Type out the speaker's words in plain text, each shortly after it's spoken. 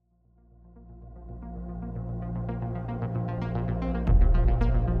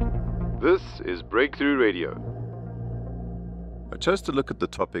This is Breakthrough Radio. I chose to look at the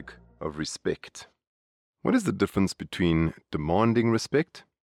topic of respect. What is the difference between demanding respect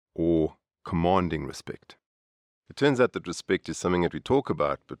or commanding respect? It turns out that respect is something that we talk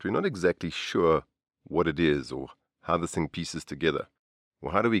about, but we're not exactly sure what it is or how this thing pieces together.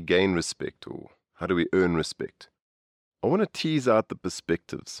 Or how do we gain respect, or how do we earn respect? I want to tease out the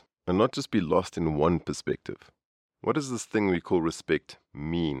perspectives and not just be lost in one perspective. What does this thing we call respect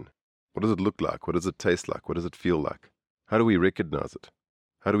mean? What does it look like? What does it taste like? What does it feel like? How do we recognize it?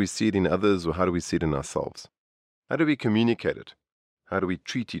 How do we see it in others, or how do we see it in ourselves? How do we communicate it? How do we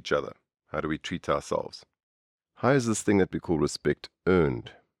treat each other? How do we treat ourselves? How is this thing that we call respect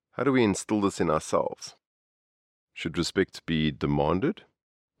earned? How do we instill this in ourselves? Should respect be demanded,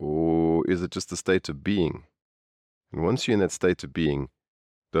 or is it just a state of being? And once you're in that state of being,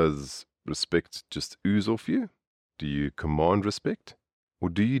 does respect just ooze off you? Do you command respect, or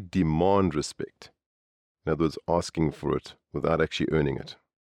do you demand respect? In other words, asking for it without actually earning it.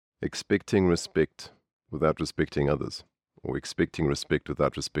 Expecting respect without respecting others, or expecting respect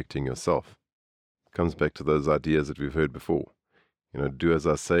without respecting yourself. Comes back to those ideas that we've heard before. Do as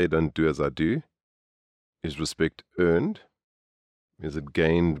I say, don't do as I do. Is respect earned? Is it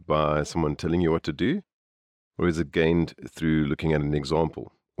gained by someone telling you what to do? Or is it gained through looking at an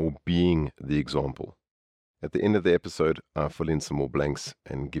example, or being the example? At the end of the episode, I'll fill in some more blanks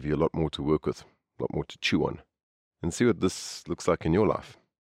and give you a lot more to work with, a lot more to chew on, and see what this looks like in your life.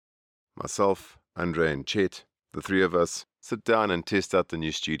 Myself, Andre, and Chet, the three of us, sit down and test out the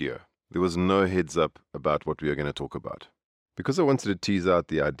new studio. There was no heads up about what we are going to talk about. Because I wanted to tease out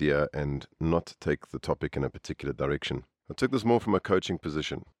the idea and not take the topic in a particular direction, I took this more from a coaching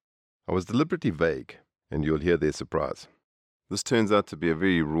position. I was deliberately vague, and you'll hear their surprise. This turns out to be a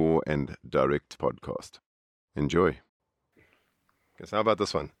very raw and direct podcast. Enjoy. So how about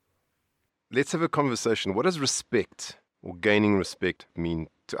this one? Let's have a conversation. What does respect or gaining respect mean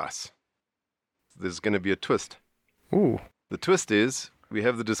to us? There's going to be a twist. Ooh. The twist is we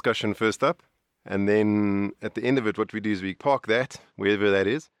have the discussion first up, and then at the end of it, what we do is we park that, wherever that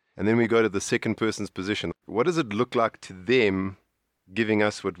is, and then we go to the second person's position. What does it look like to them giving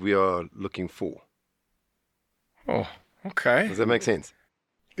us what we are looking for? Oh, okay. Does that make sense?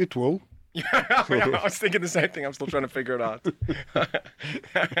 It will. I was thinking the same thing. I'm still trying to figure it out.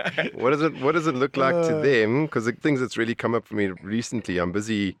 What does it look like to them? Because the things that's really come up for me recently, I'm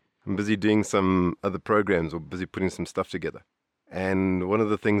busy doing some other programs, or busy putting some stuff together. And one of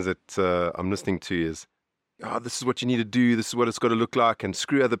the things that I'm listening to is, this is what you need to do. This is what it's got to look like, and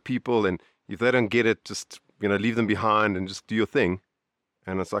screw other people. And if they don't get it, just leave them behind and just do your thing.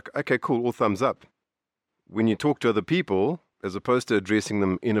 And it's like, okay, cool, all thumbs up. When you talk to other people, as opposed to addressing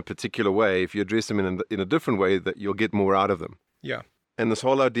them in a particular way, if you address them in a different way, that you'll get more out of them. Yeah. And this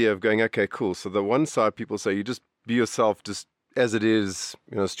whole idea of going, okay, cool. So the one side, people say, you just be yourself, just as it is,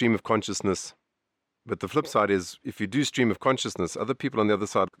 stream of consciousness. But the flip side is, if you do stream of consciousness, other people on the other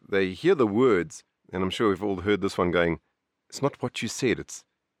side, they hear the words, and I'm sure we've all heard this one going, it's not what you said, it's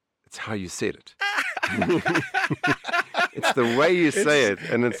how you said it. It's the way you say it,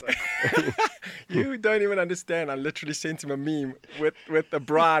 and it's You don't even understand. I literally sent him a meme with the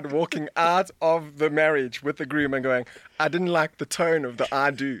bride walking out of the marriage with the groom and going, I didn't like the tone of the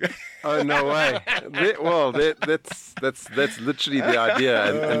I do. Oh, no way. That's literally the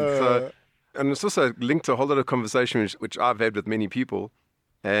idea. And it's also linked to a whole lot of conversation which I've had with many people.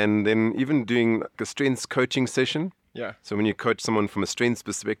 And then even doing like a strengths coaching session. Yeah. So when you coach someone from a strengths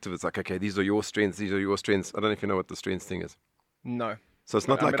perspective, it's like, okay, these are your strengths, these are your strengths. I don't know if you know what the strengths thing is. No. So it's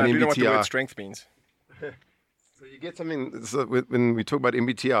not I like an do know what the MBTI. word strength means. So you get something, so when we talk about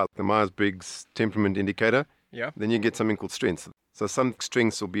MBTI, the Myers-Briggs temperament indicator, Yeah. then you get something called strengths. So some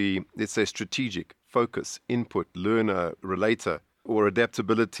strengths will be, let's say, strategic, focus, input, learner, relator, or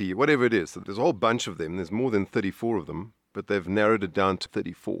adaptability, whatever it is. So there's a whole bunch of them. There's more than 34 of them, but they've narrowed it down to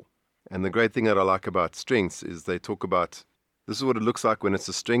 34. And the great thing that I like about strengths is they talk about, this is what it looks like when it's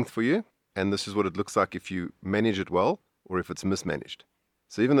a strength for you, and this is what it looks like if you manage it well, or if it's mismanaged.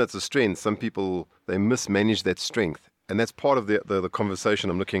 So even though it's a strength, some people, they mismanage that strength. And that's part of the conversation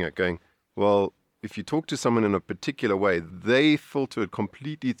I'm looking at, going, well, if you talk to someone in a particular way, they filter it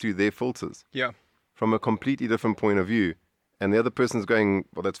completely through their filters. Yeah. From a completely different point of view. And the other person's going,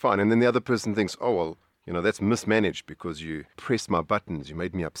 well, that's fine. And then the other person thinks, oh, well, that's mismanaged because you pressed my buttons, you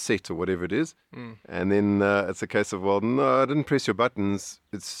made me upset or whatever it is. And then it's a case of, well, no, I didn't press your buttons.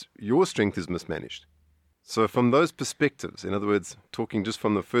 It's your strength is mismanaged. So from those perspectives, in other words, talking just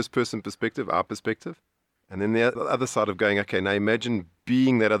from the first person perspective, our perspective, and then the other side of going, okay, now imagine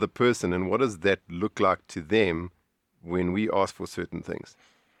being that other person, and what does that look like to them when we ask for certain things?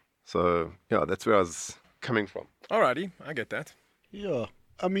 So, yeah, that's where I was coming from. Alrighty, I get that. Yeah,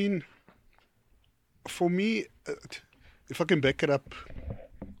 I mean, for me, if I can back it up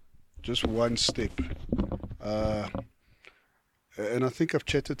just one step, and I think I've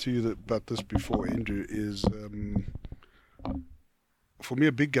chatted to you about this before, Andrew, is for me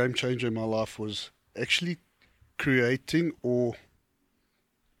a big game changer in my life was actually creating or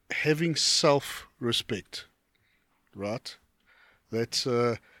having self-respect, right? That's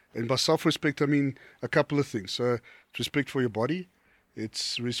and by self-respect I mean a couple of things. So it's respect for your body,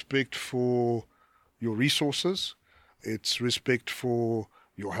 it's respect for your resources, it's respect for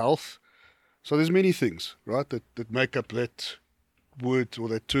your health. So there's many things, right, that make up that word or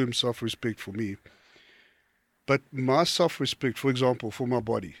that term self-respect for me. But my self-respect, for example, for my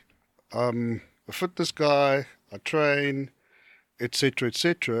body, I'm a fitness guy, I train, etc.,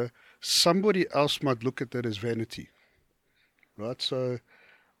 etc. Somebody else might look at that as vanity, right? So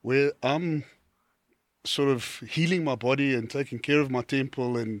where I'm sort of healing my body and taking care of my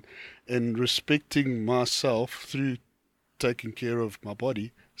temple and respecting myself through taking care of my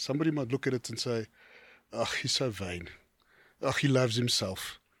body, somebody might look at it and say, oh, he's so vain. Oh, he loves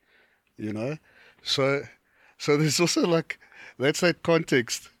himself, you know? So there's also like, that's that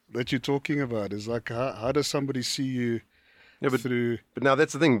context that you're talking about, is like, how does somebody see you through... But now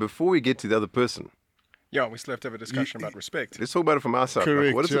that's the thing, before we get to the other person, Yeah, we still have to have a discussion about respect. let's talk about it from our side. Correct,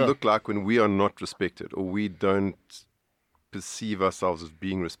 Like, what does yeah. it look like when we are not respected, or we don't perceive ourselves as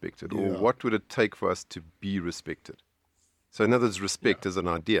being respected, or Yeah. what would it take for us to be respected? So in other words, respect is an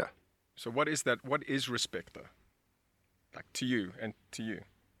idea. So what is that? What is respect, though? Like to you and to you.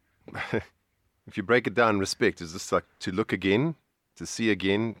 If you break it down, respect is just like to look again, to see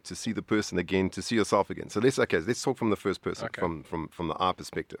the person again, to see yourself again. So let's talk from the first person, Okay. from the our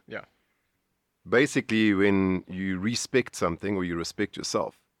perspective. Yeah. Basically, when you respect something or you respect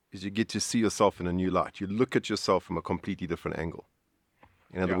yourself, is you get to see yourself in a new light. You look at yourself from a completely different angle.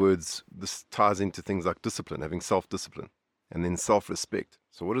 In other Yeah. words, this ties into things like discipline, having self-discipline, and then self-respect.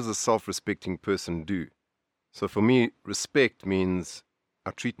 So what does a self-respecting person do? So for me, respect means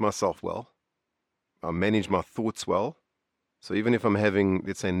I treat myself well. I manage my thoughts well. So even if I'm having,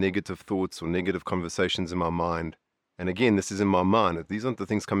 let's say, negative thoughts or negative conversations in my mind, and again, this is in my mind, these aren't the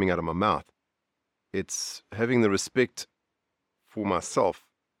things coming out of my mouth. It's having the respect for myself,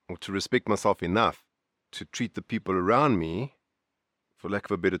 or to respect myself enough to treat the people around me, for lack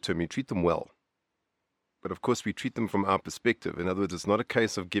of a better term, you treat them well. But of course, we treat them from our perspective. In other words, it's not a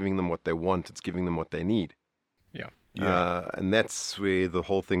case of giving them what they want, it's giving them what they need. Yeah. And that's where the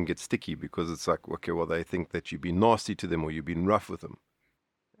whole thing gets sticky, because it's like, okay, well, they think that you've been nasty to them or you've been rough with them.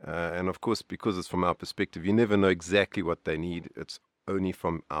 And of course, because it's from our perspective, you never know exactly what they need. It's only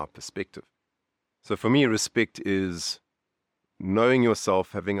from our perspective. So for me, respect is knowing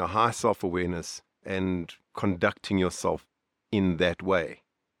yourself, having a high self-awareness, and conducting yourself in that way.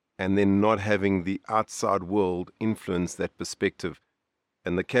 And then not having the outside world influence that perspective.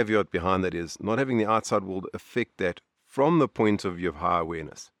 And the caveat behind that is not having the outside world affect that from the point of view of high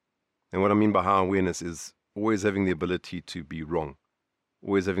awareness. And what I mean by high awareness is always having the ability to be wrong.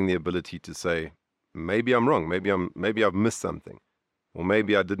 Always having the ability to say, maybe I'm wrong, maybe I've missed something, or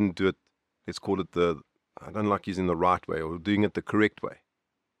maybe I didn't do it, let's call it I don't like using the right way, or doing it the correct way.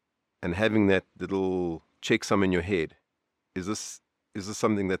 And having that little checksum in your head, is this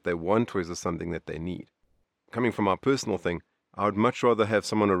something that they want, or is this something that they need? Coming from our personal thing, I would much rather have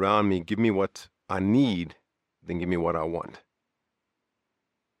someone around me give me what I need than give me what I want.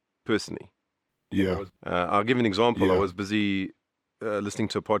 Personally. Yeah. I'll give you an example. Yeah. I was busy listening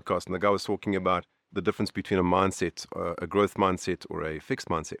to a podcast, and the guy was talking about the difference between a mindset, a growth mindset or a fixed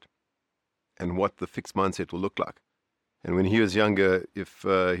mindset, and what the fixed mindset will look like. And when he was younger, if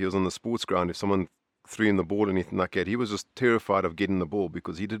he was on the sports ground, if someone threw him the ball or anything like that, he was just terrified of getting the ball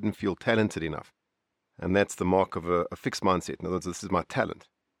because he didn't feel talented enough. And that's the mark of a fixed mindset. In other words, this is my talent.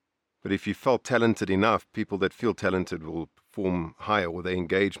 But if you felt talented enough, people that feel talented will perform higher, or they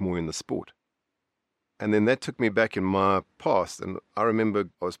engage more in the sport. And then that took me back in my past. And I remember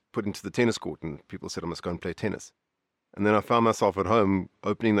I was put into the tennis court and people said I must go and play tennis. And then I found myself at home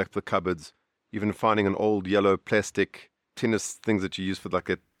opening up the cupboards, even finding an old yellow plastic tennis things that you use for like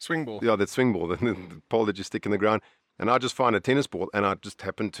a Swing ball. that swing ball, the pole that you stick in the ground. And I just find a tennis ball, and I just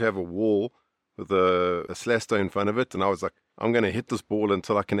happened to have a wall with a slash stone in front of it. And I was like, I'm going to hit this ball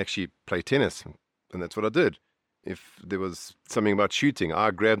until I can actually play tennis. And that's what I did. If there was something about shooting, I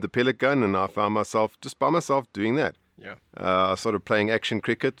grabbed the pellet gun and I found myself just by myself doing that. Yeah. I started playing action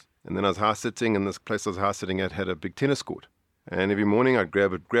cricket, and then I was house sitting, and this place I was house sitting at had a big tennis court. And every morning I'd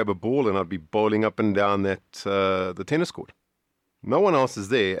grab a ball and I'd be bowling up and down that the tennis court. No one else is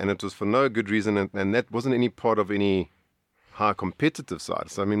there, and it was for no good reason, and that wasn't any part of any high competitive side.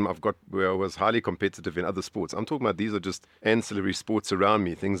 So, I mean, where I was highly competitive in other sports. I'm talking about these are just ancillary sports around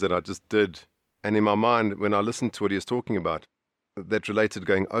me, things that I just did. And in my mind, when I listened to what he was talking about, that related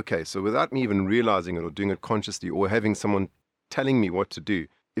going, okay, so without me even realizing it or doing it consciously or having someone telling me what to do,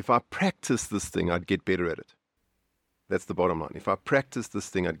 if I practice this thing, I'd get better at it. That's the bottom line. If I practice this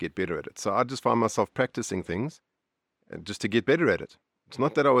thing, I'd get better at it. So I just find myself practicing things just to get better at it. It's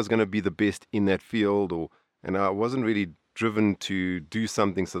not that I was going to be the best in that field, and I wasn't really driven to do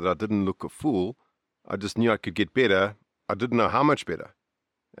something so that I didn't look a fool. I just knew I could get better. I didn't know how much better.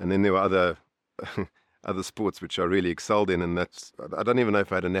 And then there were other sports which I really excelled in, and I don't even know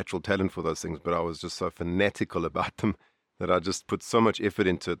if I had a natural talent for those things, but I was just so fanatical about them that I just put so much effort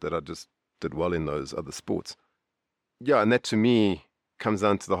into it that I just did well in those other sports. Yeah, and that to me comes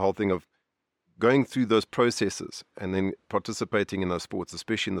down to the whole thing of going through those processes and then participating in those sports,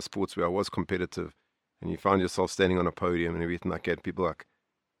 especially in the sports where I was competitive, and you find yourself standing on a podium and everything like that. People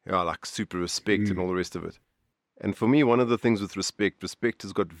like super respect and all the rest of it. And for me, one of the things with respect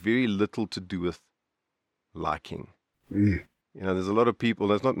has got very little to do with liking. There's a lot of people,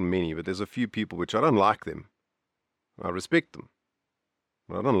 there's not many, but there's a few people which I don't like them. I respect them,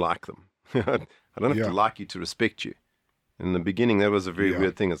 but I don't like them. I don't have to like you to respect you. In the beginning, that was a very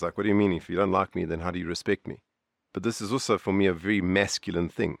weird thing. It's like, what do you mean? If you don't like me, then how do you respect me? But this is also, for me, a very masculine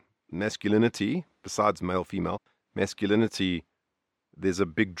thing. Masculinity, besides male, female, masculinity, there's a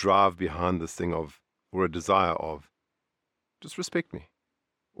big drive behind this thing or a desire of, just respect me.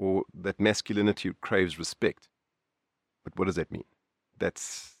 Or that masculinity craves respect. But what does that mean?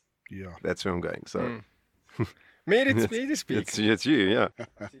 That's where I'm going. So, me to speak. It's you, yeah.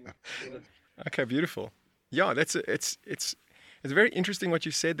 Okay, beautiful. Yeah, it's very interesting what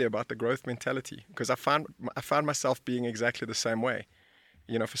you said there about the growth mentality, because I found myself being exactly the same way,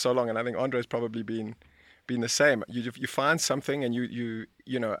 for so long, and I think Andre's probably been the same. You find something, and you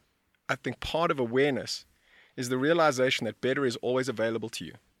I think part of awareness is the realization that better is always available to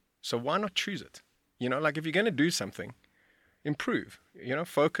you. So why not choose it? Like if you're going to do something, improve.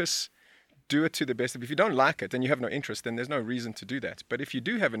 Focus. Do it to the best. If you don't like it and you have no interest, then there's no reason to do that. But if you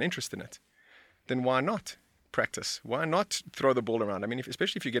do have an interest in it, then why not practice? Why not throw the ball around? I mean,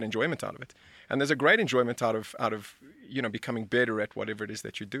 especially if you get enjoyment out of it. And there's a great enjoyment out of becoming better at whatever it is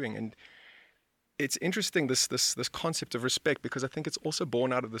that you're doing. And it's interesting, this concept of respect, because I think it's also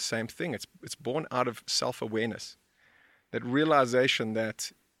born out of the same thing. It's born out of self-awareness, that realization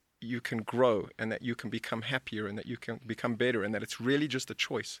that you can grow and that you can become happier and that you can become better and that it's really just a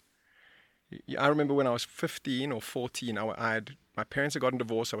choice. I remember when I was 15 or 14, my parents had gotten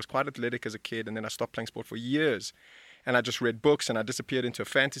divorced. I was quite athletic as a kid, and then I stopped playing sport for years. And I just read books, and I disappeared into a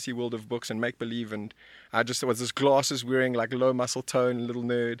fantasy world of books and make-believe. And I just was this glasses wearing, like low muscle tone, little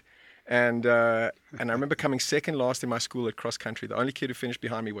nerd. And I remember coming second last in my school at cross country. The only kid who finished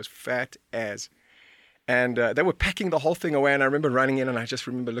behind me was fat as. And they were packing the whole thing away. And I remember running in, and I just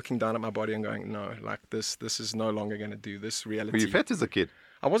remember looking down at my body and going, no, like this is no longer going to do this reality. Were you fat as a kid?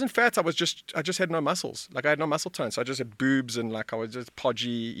 I wasn't fat. I just had no muscles. Like I had no muscle tone. So I just had boobs and like I was just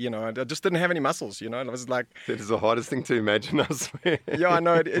podgy, I just didn't have any muscles, And I was like, that is the hardest thing to imagine, I swear. Yeah, I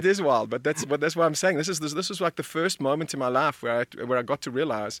know it is wild, but that's why I'm saying this is like the first moment in my life where I got to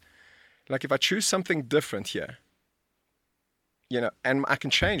realize, like if I choose something different here, and I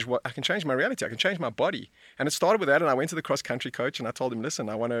can change my reality. I can change my body. And it started with that. And I went to the cross country coach and I told him, listen,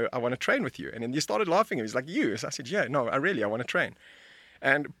 I want to train with you. And then he started laughing. He's like, you? So I said, yeah, no, I want to train.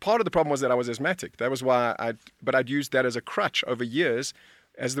 And part of the problem was that I was asthmatic. That was why I'd used that as a crutch over years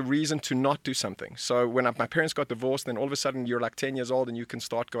as the reason to not do something. So when my parents got divorced, then all of a sudden you're like 10 years old and you can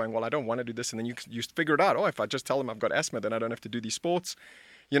start going, well, I don't want to do this. And then you figure it out. Oh, if I just tell them I've got asthma, then I don't have to do these sports.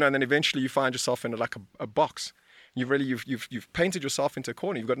 And then eventually you find yourself in like a box. You've painted yourself into a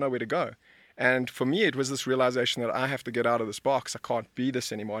corner. You've got nowhere to go. And for me, it was this realization that I have to get out of this box. I can't be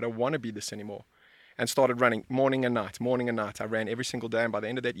this anymore. I don't want to be this anymore. And started running morning and night. I ran every single day. And by the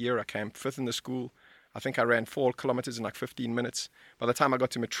end of that year, I came fifth in the school. I think I ran 4 kilometers in like 15 minutes. By the time I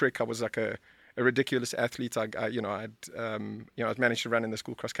got to matric, I was like a ridiculous athlete. I managed to run in the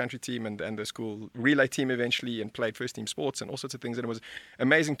school cross country team and the school relay team eventually, and played first team sports and all sorts of things. And it was an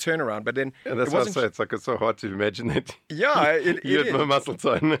amazing turnaround. But then that's what I say. It's so hard to imagine it. Yeah, you had no muscle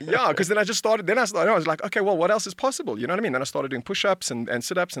tone. Yeah, because then I just started. I was like, okay, well, what else is possible? You know what I mean? Then I started doing push-ups and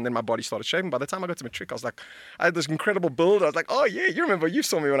sit-ups, and then my body started shaping. By the time I got to matric, I had this incredible build. I was like, oh yeah, you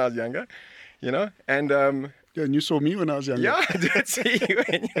saw me when I was younger, and. Yeah, and you saw me when I was younger. Yeah, I did see you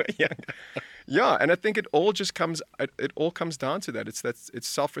when you were younger. Yeah, and I think it all comes down to that. It's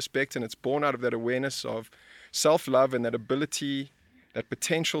self-respect, and it's born out of that awareness of self-love and that ability, that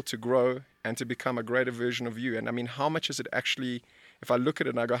potential to grow and to become a greater version of you. And I mean, how much is it actually, if I look at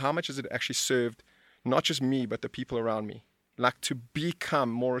it and I go, how much has it actually served not just me, but the people around me? Like to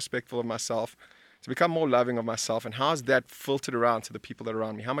become more respectful of myself, to become more loving of myself. And how is that filtered around to the people that are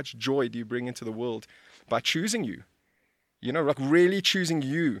around me? How much joy do you bring into the world by choosing you? You know, like really choosing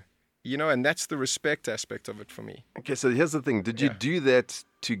you, you know, and that's the respect aspect of it for me. Okay, so here's the thing. Did you do that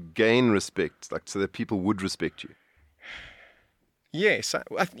to gain respect, like so that people would respect you? Yes.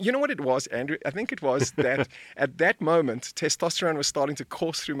 You know what it was, Andrew? I think it was that at that moment, testosterone was starting to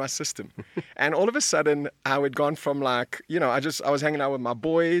course through my system. And all of a sudden, I had gone from like, you know, I was hanging out with my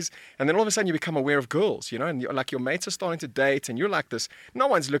boys. And then all of a sudden, you become aware of girls, you know, and like your mates are starting to date. And you're like this, no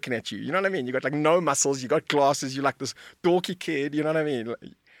one's looking at you. You know what I mean? You got like no muscles. You got glasses. You're like this dorky kid. You know what I mean?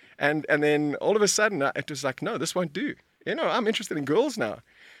 And then all of a sudden, it was like, no, this won't do. You know, I'm interested in girls now.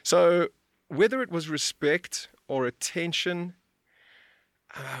 So whether it was respect or attention,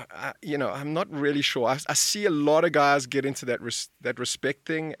 you know, I'm not really sure. I see a lot of guys get into that respect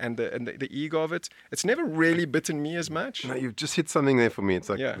thing and the ego of it. It's never really bitten me as much. No, you've just hit something there for me. It's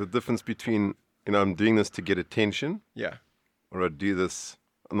like the difference between, you know, I'm doing this to get attention. Yeah. Or I do this,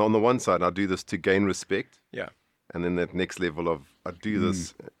 and on the one side, I do this to gain respect. Yeah. And then that next level of, I do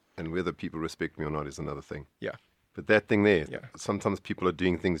this, and whether people respect me or not is another thing. Yeah. But that thing there, sometimes people are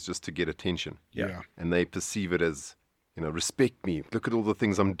doing things just to get attention. Yeah. And they perceive it as, you know, respect me. Look at all the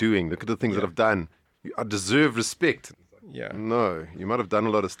things I'm doing. Look at the things that I've done. I deserve respect. Yeah. No, you might have done a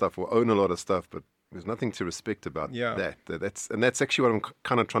lot of stuff or own a lot of stuff, but there's nothing to respect about that. That's actually what I'm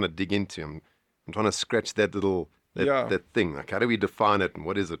kind of trying to dig into. I'm trying to scratch that little that thing. Like, how do we define it and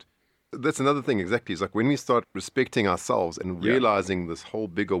what is it? That's another thing exactly. It's like when we start respecting ourselves and realizing this whole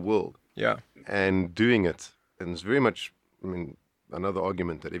bigger world. Yeah. And doing it, and it's very much, I mean, another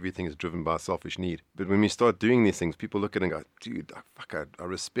argument that everything is driven by selfish need. But when we start doing these things, people look at it and go, dude, I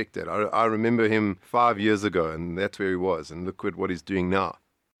respect that. I remember him 5 years ago, and that's where he was, and look at what he's doing now.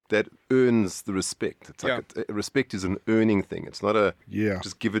 That earns the respect. It's like respect is an earning thing. It's not a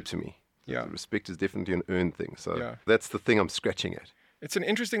just give it to me. Yeah. Respect is definitely an earned thing. So that's the thing I'm scratching at. It's an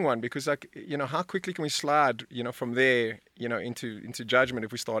interesting one because, like, you know, how quickly can we slide, you know, from there, you know, into judgment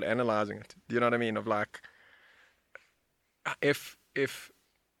if we start analyzing it? Do you know what I mean? Of like, if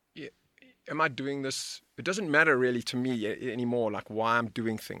am I doing this? It doesn't matter really to me anymore, like why I'm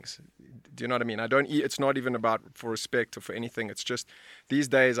doing things. Do you know what I mean? It's not even about for respect or for anything. It's just these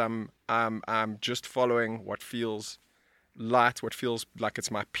days I'm just following what feels light, what feels like it's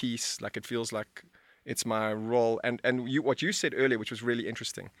my peace, like it feels like it's my role. And what you said earlier, which was really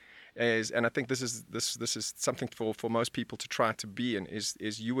interesting, and I think this is something for most people to try to be in,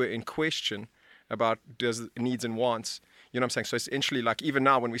 is you were in question about does needs and wants. You know what I'm saying? So essentially, like even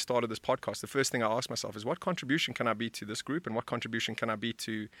now when we started this podcast, the first thing I asked myself is what contribution can I be to this group and what contribution can I be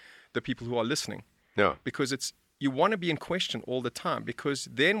to the people who are listening? Yeah. Because you want to be in question all the time, because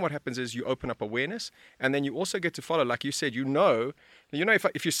then what happens is you open up awareness, and then you also get to follow, like you said, you know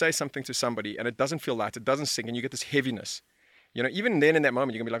if you say something to somebody and it doesn't feel light, it doesn't sink, and you get this heaviness. You know, even then in that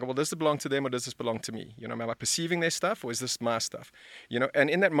moment, you're going to be like, well, does this belong to them or does this belong to me? You know, am I perceiving their stuff or is this my stuff? You know, and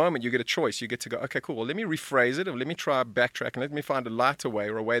in that moment, you get a choice. You get to go, okay, cool. Well, let me rephrase it, or let me try backtrack, and let me find a lighter way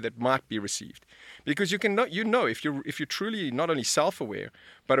or a way that might be received. Because if you're truly not only self-aware,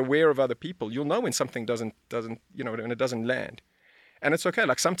 but aware of other people, you'll know when something doesn't, you know, when it doesn't land. And it's okay.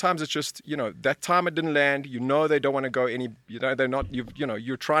 Like sometimes it's just, you know, that time it didn't land. You know, they don't want to go any, you know, they're not,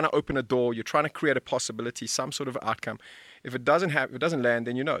 you're trying to open a door. You're trying to create a possibility, some sort of outcome. If it doesn't land,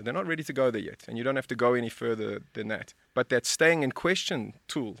 then you know they're not ready to go there yet, and you don't have to go any further than that. But that staying in question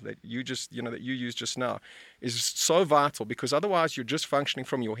tool that you just, you know, that you used just now is so vital, because otherwise you're just functioning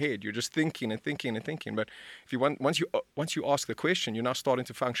from your head. You're just thinking and thinking and thinking. But if you once you ask the question, you're now starting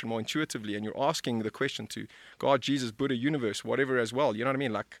to function more intuitively, and you're asking the question to God, Jesus, Buddha, universe, whatever as well. You know what I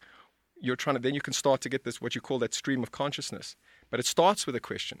mean? Like then you can start to get this, what you call that stream of consciousness. But it starts with a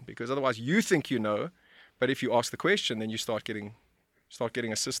question, because otherwise you think you know. But if you ask the question, then you start getting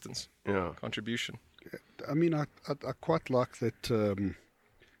assistance, contribution. I mean, I quite like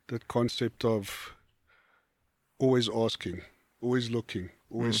that concept of always asking, always looking,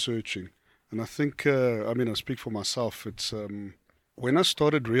 always searching. And I think, I speak for myself. It's when I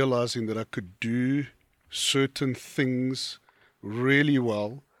started realizing that I could do certain things really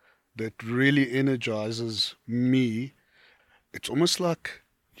well, that really energizes me. It's almost like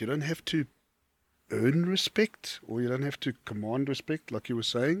you don't have to earn respect, or you don't have to command respect, like you were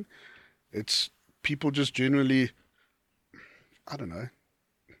saying. It's people just generally, I don't know,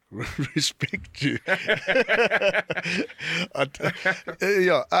 respect you.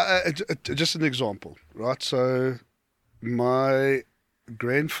 Just an example, right? So my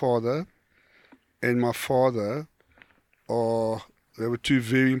grandfather and my father they were two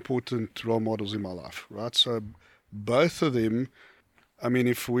very important role models in my life, right? So both of them, I mean,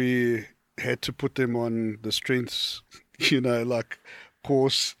 if we had to put them on the strengths, like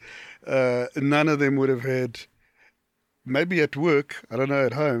course, none of them would have had, maybe at work, I don't know,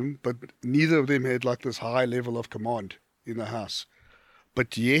 at home, but neither of them had like this high level of command in the house.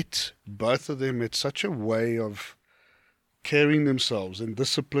 But yet, both of them had such a way of carrying themselves and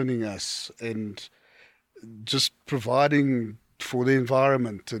disciplining us and just providing for the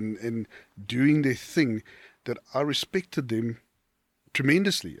environment and doing their thing that I respected them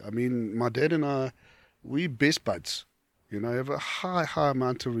tremendously. I mean, my dad and I, we best buds. I have a high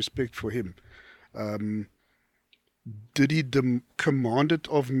amount of respect for him. Did he command it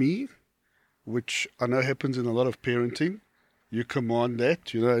of me? Which I know happens in a lot of parenting. You command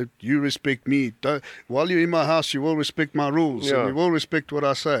that, you respect me. While you're in my house, you will respect my rules. Yeah. And you will respect what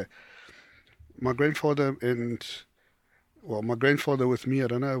I say. My grandfather with me, I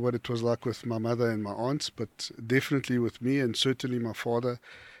don't know what it was like with my mother and my aunts, but definitely with me and certainly my father,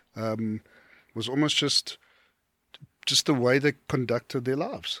 was almost just the way they conducted their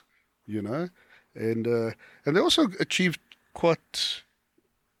lives, and they also achieved quite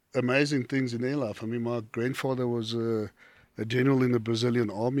amazing things in their life. I mean, my grandfather was a general in the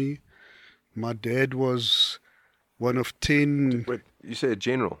Brazilian army. My dad was one of 10. Wait, you say a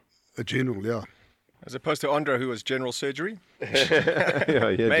general? A general, yeah. As opposed to Andre, who was general surgery, yeah,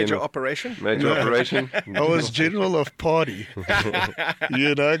 major general. operation. Major operation. I was general of party,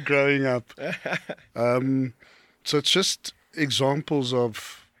 growing up. So it's just examples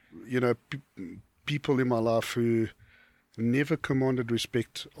of, people in my life who never commanded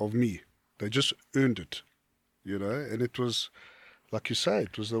respect of me. They just earned it, and it was, like you say,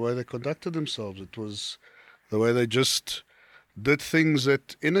 it was the way they conducted themselves. It was the way they just did things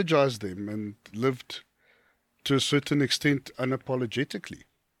that energized them and lived to a certain extent unapologetically,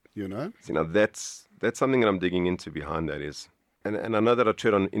 That's something that I'm digging into behind that is, and I know that I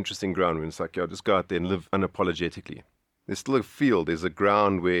tread on interesting ground when it's like, just go out there and live unapologetically. There's still a field, there's a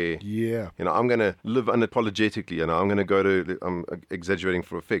ground where, I'm going to live unapologetically, I'm going to go to, I'm exaggerating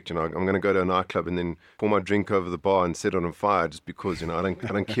for effect, I'm going to go to a nightclub and then pour my drink over the bar and set it on fire just because, I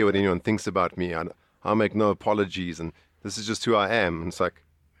don't care what anyone thinks about me. I make no apologies and this is just who I am. And it's like,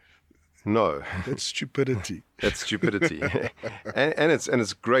 no. That's stupidity. That's stupidity. and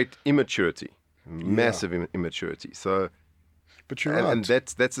it's great immaturity, massive immaturity. So, but you're right. And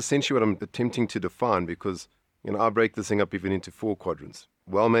that's essentially what I'm attempting to define because, I break this thing up even into 4 quadrants: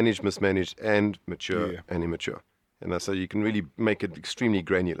 well-managed, mismanaged, and mature and immature. And so you can really make it extremely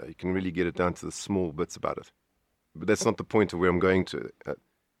granular. You can really get it down to the small bits about it. But that's not the point of where I'm going to.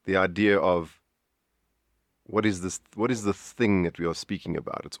 The idea of what is this? What is the thing that we are speaking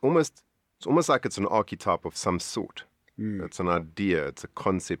about? It's almost like it's an archetype of some sort. It's an idea. It's a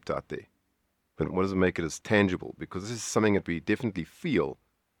concept out there. But what does it make it as tangible? Because this is something that we definitely feel.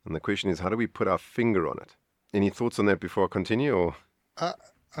 And the question is, how do we put our finger on it? Any thoughts on that before I continue? Or I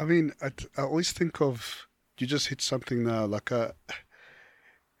always think of, you just hit something now, like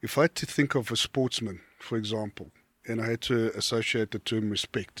if I had to think of a sportsman, for example, and I had to associate the term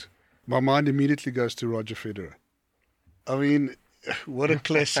respect, my mind immediately goes to Roger Federer. I mean, what a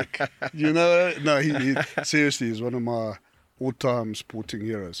classic. No, he seriously is one of my all-time sporting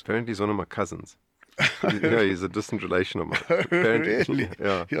heroes. Apparently he's one of my cousins. He's a distant relation of mine. Apparently.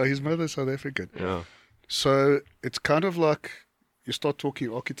 Really? Yeah, his mother's South African. Yeah. So it's kind of like you start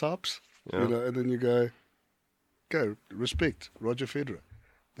talking archetypes, and then you go, respect, Roger Federer.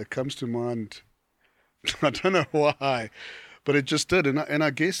 That comes to mind. I don't know why, but it just did. And I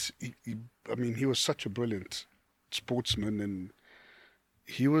guess, he was such a brilliant sportsman, and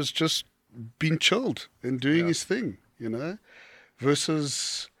he was just being chilled and doing his thing,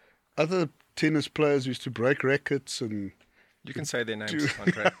 versus other tennis players who used to break rackets and... You can say their names,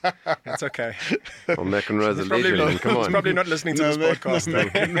 Andre. It's okay. Well, McEnroe's a legend. Come on. He's probably not listening to this podcast.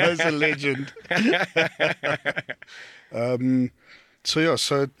 McEnroe's a legend.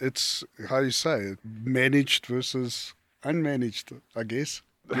 So it's, how you say, managed versus unmanaged, I guess.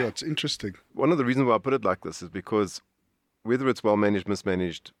 Yeah, it's interesting. One of the reasons why I put it like this is because whether it's well-managed,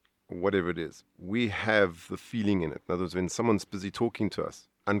 mismanaged, whatever it is, we have the feeling in it. In other words, when someone's busy talking to us,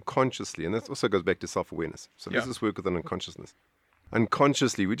 unconsciously, and that also goes back to self-awareness. So let's just work with an unconsciousness.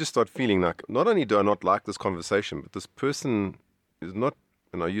 Unconsciously, we just start feeling like, not only do I not like this conversation, but this person is not,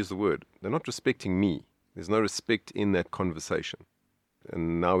 and I use the word, they're not respecting me. There's no respect in that conversation.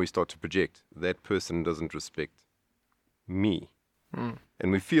 and now we start to project, that person doesn't respect me.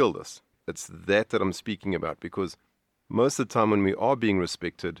 And we feel this. It's that I'm speaking about, because most of the time when we are being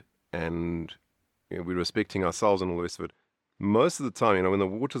respected and we're respecting ourselves and all the rest of it, most of the time, when the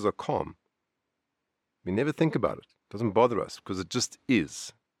waters are calm, we never think about it. It doesn't bother us because it just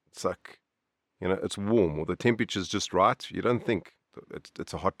is. It's like, it's warm or the temperature's just right. You don't think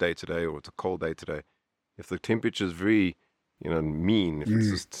it's a hot day today or it's a cold day today. If the temperature is very, mean, if it's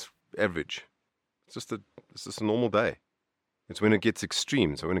just average, it's just a normal day. It's when it gets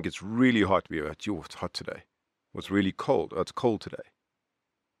extreme. So when it gets really hot, we're like, it's hot today. Or it's really cold. Oh, it's cold today.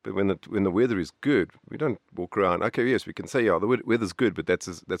 But when the weather is good, we don't walk around. Okay, yes, we can say, the weather's good, but that's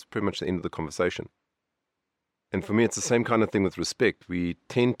pretty much the end of the conversation. And for me, it's the same kind of thing with respect. We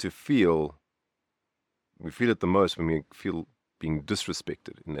tend to feel it the most when we feel being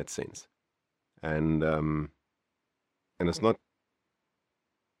disrespected in that sense. And it's not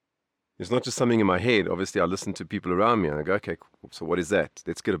just something in my head. Obviously, I listen to people around me and I go, okay, cool. So what is that?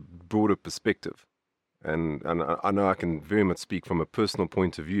 Let's get a broader perspective. And I know I can very much speak from a personal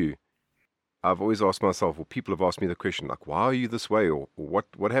point of view. I've always asked myself, or people have asked me the question, like, why are you this way? Or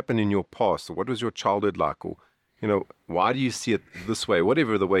what happened in your past? Or what was your childhood like? Or, why do you see it this way?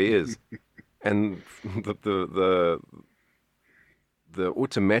 Whatever the way is. And the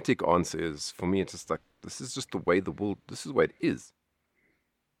automatic answer is, for me, it's just like, this is just the way the world, this is the way it is.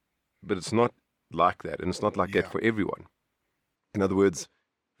 But it's not like that, and it's not like that for everyone. In other words,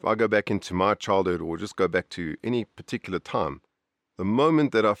 if I go back into my childhood or just go back to any particular time, the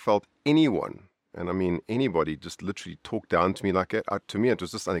moment that I felt anyone, and I mean anybody, just literally talk down to me like that, to me it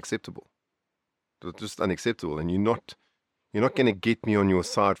was just unacceptable. It was just unacceptable, and you're not going to get me on your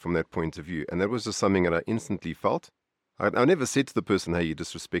side from that point of view. And that was just something that I instantly felt. I never said to the person, hey, you're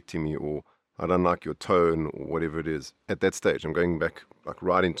disrespecting me, or I don't like your tone, or whatever it is. At that stage, I'm going back like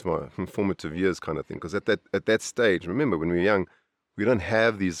right into my formative years kind of thing. Because at that stage, remember, when we were young, we don't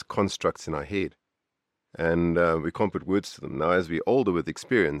have these constructs in our head. And we can't put words to them. Now, as we're older with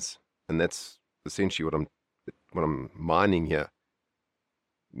experience, and that's essentially what I'm mining here.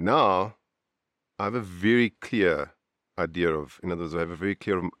 Now, I have a very clear idea of, in other words, I have a very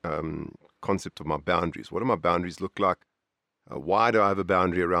clear concept of my boundaries. What do my boundaries look like? Why do I have a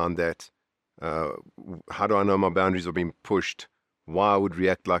boundary around that? How do I know my boundaries are being pushed? Why I would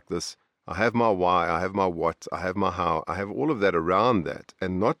react like this? I have my why, I have my what, I have my how, I have all of that around that.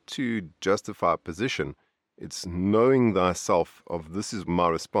 And not to justify a position, it's knowing thyself of this is my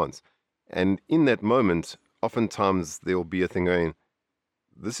response. And in that moment, oftentimes there will be a thing going,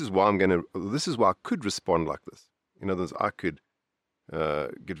 this is why I could respond like this. In other words, I could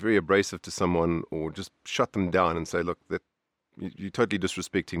get very abrasive to someone or just shut them down and say, look, that you're totally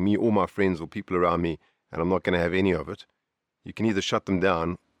disrespecting me or my friends or people around me, and I'm not going to have any of it. You can either shut them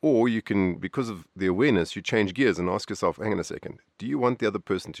down, or you can, because of the awareness, you change gears and ask yourself, hang on a second, do you want the other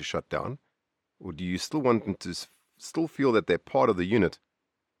person to shut down? Or do you still want them to still feel that they're part of the unit,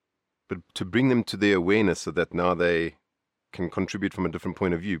 but to bring them to their awareness so that now they can contribute from a different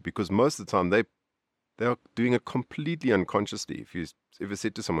point of view? Because most of the time they are doing it completely unconsciously. If you ever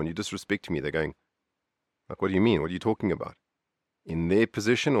said to someone, you disrespect me, they're going, like, what do you mean? What are you talking about? In their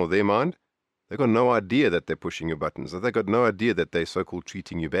position or their mind, they've got no idea that they're pushing your buttons. They've got no idea that they're so-called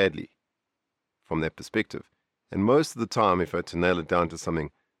treating you badly from that perspective. And most of the time, if I had to nail it down to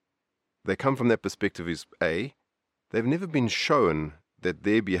something, they come from that perspective is, A, they've never been shown that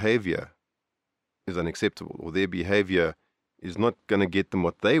their behavior is unacceptable or their behavior is not going to get them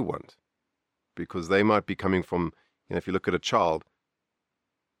what they want. Because they might be coming from, if you look at a child,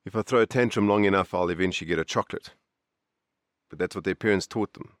 if I throw a tantrum long enough, I'll eventually get a chocolate. But that's what their parents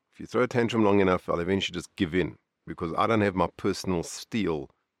taught them. If you throw a tantrum long enough, I'll eventually just give in because I don't have my personal steel.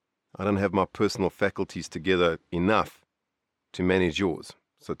 I don't have my personal faculties together enough to manage yours.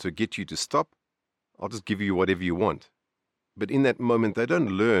 So to get you to stop, I'll just give you whatever you want. But in that moment, they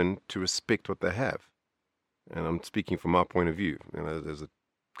don't learn to respect what they have. And I'm speaking from my point of view.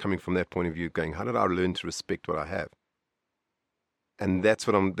 Coming from that point of view, going, how did I learn to respect what I have? And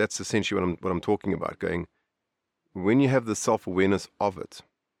that's essentially what I'm talking about. Going, when you have the self-awareness of it,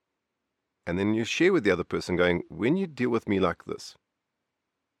 and then you share with the other person, going, when you deal with me like this,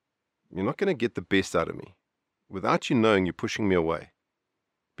 you're not going to get the best out of me. Without you knowing, you're pushing me away.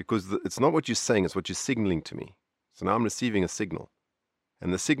 Because it's not what you're saying, it's what you're signaling to me. So now I'm receiving a signal.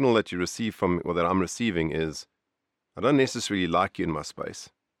 And the signal that you receive from, or that I'm receiving is, I don't necessarily like you in my space.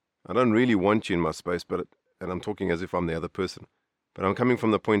 I don't really want you in my space, and I'm talking as if I'm the other person. But I'm coming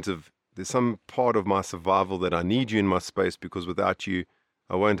from the point of, there's some part of my survival that I need you in my space because without you,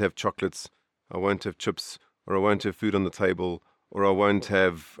 I won't have chocolates, I won't have chips, or I won't have food on the table, or I won't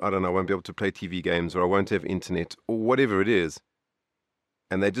have, I don't know, I won't be able to play TV games, or I won't have internet, or whatever it is.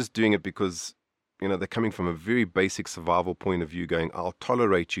 And they're just doing it because, they're coming from a very basic survival point of view, going, I'll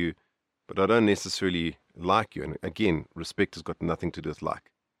tolerate you, but I don't necessarily like you. And again, respect has got nothing to do with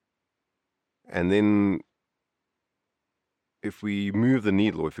like. And then if we move the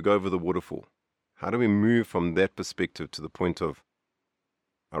needle, or if we go over the waterfall, how do we move from that perspective to the point of,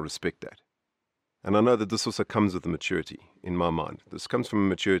 I respect that? And I know that this also comes with the maturity in my mind. This comes from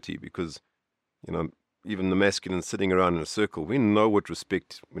maturity because, even the masculine sitting around in a circle, we know what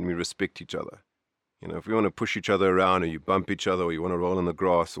respect, when we respect each other. If we want to push each other around, or you bump each other, or you want to roll in the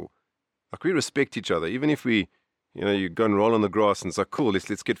grass, or like, we respect each other. Even if we, you go and roll on the grass and it's like, cool,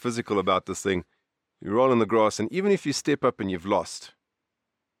 let's get physical about this thing. You roll in the grass, and even if you step up and you've lost,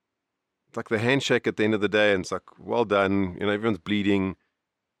 it's like the handshake at the end of the day, and it's like, well done, everyone's bleeding.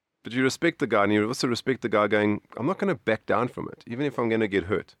 But you respect the guy, and you also respect the guy going, I'm not going to back down from it, even if I'm going to get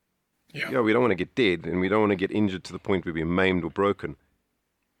hurt. Yeah, we don't want to get dead, and we don't want to get injured to the point where we're maimed or broken.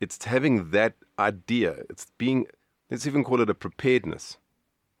 It's having that idea. Let's even call it a preparedness.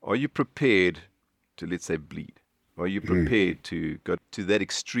 Are you prepared to, let's say, bleed? Are you prepared to go to that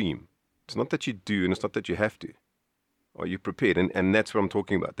extreme? It's not that you do, and it's not that you have to. Are you prepared? And that's what I'm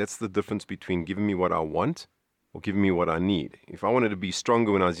talking about. That's the difference between giving me what I want or giving me what I need. If I wanted to be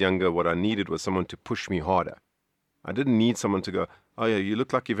stronger when I was younger, what I needed was someone to push me harder. I didn't need someone to go, oh yeah, you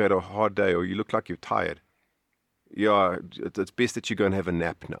look like you've had a hard day, or you look like you're tired. Yeah, it's best that you go and have a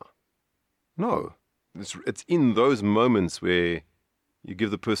nap now. No, it's in those moments where you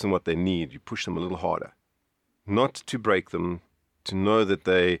give the person what they need. You push them a little harder. Not to break them, to know that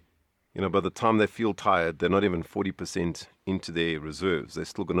they, by the time they feel tired, they're not even 40% into their reserves. They've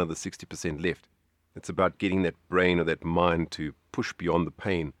still got another 60% left. It's about getting that brain or that mind to push beyond the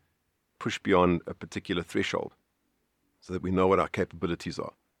pain, push beyond a particular threshold, so that we know what our capabilities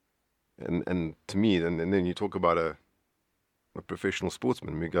are. And to me, and then you talk about a professional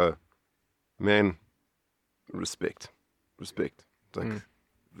sportsman, we go, man, respect. It's like,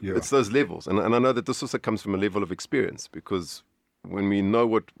 it's those levels. And I know that this also comes from a level of experience, because when we know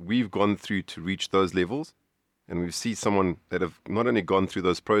what we've gone through to reach those levels, and we see someone that have not only gone through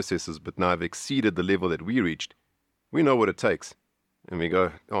those processes, but now have exceeded the level that we reached, we know what it takes. And we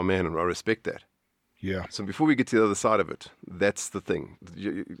go, oh man, I respect that. Yeah. So before we get to the other side of it, that's the thing. Have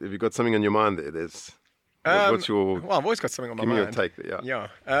you got something on your mind there? What's your... Well, I've always got something on my mind. Give me your take there, yeah.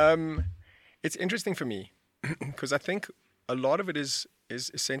 Yeah. It's interesting for me because I think a lot of it is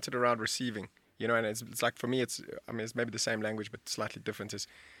centered around receiving, and it's like, for me, it's maybe the same language, but slightly different. Is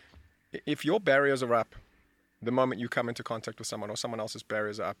if your barriers are up, the moment you come into contact with someone, or someone else's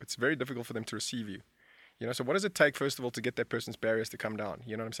barriers are up, it's very difficult for them to receive you. So what does it take, first of all, to get that person's barriers to come down?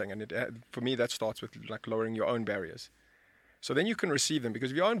 You know what I'm saying? And for me, that starts with like lowering your own barriers. So then you can receive them, because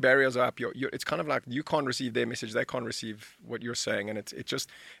if your own barriers are up, it's kind of like you can't receive their message, they can't receive what you're saying, and it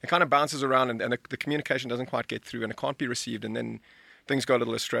kind of bounces around, and the communication doesn't quite get through, and it can't be received, and then things go a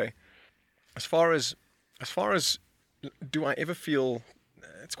little astray. As far as do I ever feel,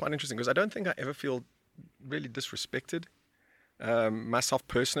 it's quite interesting, because I don't think I ever feel really disrespected myself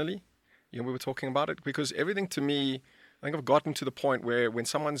personally. We were talking about it, because everything to me, I think I've gotten to the point where when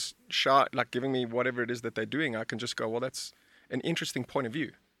someone's like giving me whatever it is that they're doing, I can just go, well, that's an interesting point of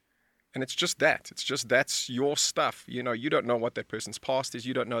view. And it's just that's your stuff. You don't know what that person's past is.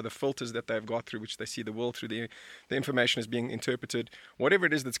 You don't know the filters that they've got through which they see the world through. The information is being interpreted. Whatever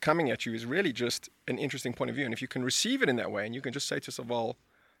it is that's coming at you is really just an interesting point of view. And if you can receive it in that way, and you can just say to yourself, well,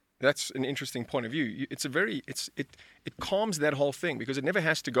 that's an interesting point of view. It calms that whole thing, because it never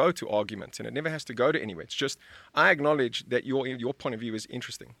has to go to argument, and it never has to go to anywhere. It's just, I acknowledge that your point of view is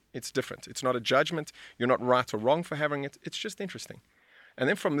interesting. It's different. It's not a judgment. You're not right or wrong for having it. It's just interesting. And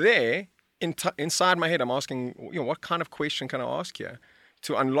then from there, inside my head, I'm asking, what kind of question can I ask here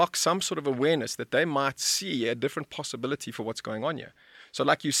to unlock some sort of awareness that they might see a different possibility for what's going on here. So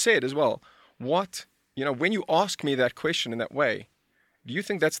like you said as well, when you ask me that question in that way, do you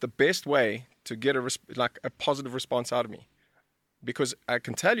think that's the best way to get a positive response out of me? Because I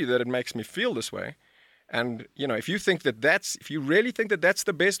can tell you that it makes me feel this way. And, if you really think that that's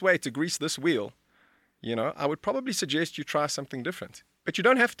the best way to grease this wheel, I would probably suggest you try something different. But you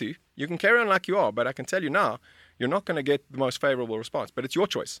don't have to. You can carry on like you are. But I can tell you now, you're not going to get the most favorable response. But it's your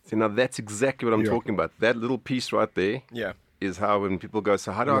choice. See, now that's exactly what I'm talking about. That little piece right there is how, when people go,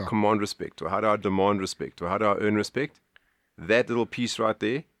 so how do I command respect? Or how do I demand respect? Or how do I earn respect? That little piece right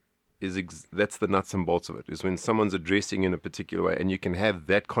there that's the nuts and bolts of it, is when someone's addressing in a particular way and you can have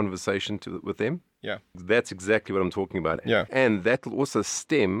that conversation with them. Yeah. That's exactly what I'm talking about. Yeah. And that will also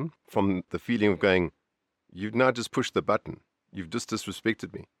stem from the feeling of going, you've now just pushed the button. you've just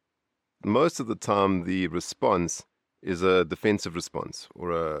disrespected me. Most of the time, the response is a defensive response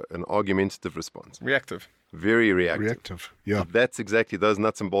or an argumentative response. Reactive. Very reactive. Reactive. Yeah. That's exactly those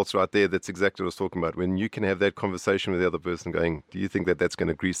nuts and bolts right there. That's exactly what I was talking about. When you can have that conversation with the other person going, do you think that that's going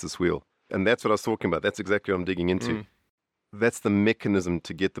to grease this wheel? And that's what I was talking about. That's exactly what I'm digging into. That's the mechanism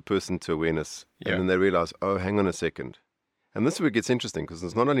to get the person to awareness. Yeah. And then they realize, oh, hang on a second. And this is where it gets interesting, because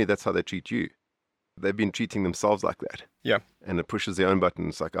it's not only that's how they treat you. They've been treating themselves like that. Yeah. And it pushes their own button.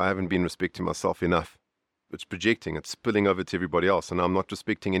 It's like, I haven't been respecting myself enough. It's projecting, it's spilling over to everybody else, and I'm not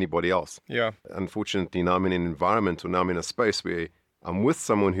respecting anybody else. Yeah. Unfortunately, now I'm in an environment, or now I'm in a space where I'm with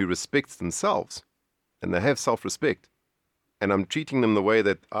someone who respects themselves, and they have self-respect, and I'm treating them the way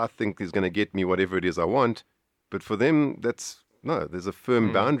that I think is going to get me whatever it is I want, but for them, there's a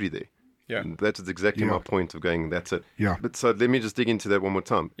firm boundary there. Yeah. And that is exactly my point of going, that's it. Yeah. But so let me just dig into that one more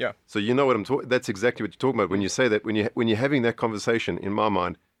time. Yeah. So you know what I'm talking, that's exactly what you're talking about when you say that, when you're having that conversation, in my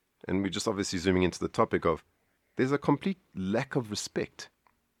mind, and we're just obviously zooming into the topic of, there's a complete lack of respect.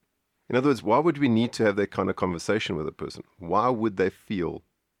 In other words, why would we need to have that kind of conversation with a person? Why would they feel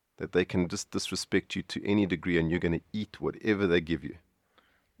that they can just disrespect you to any degree and you're going to eat whatever they give you?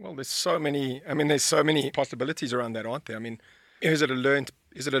 Well, there's so many possibilities around that, aren't there? I mean, is it a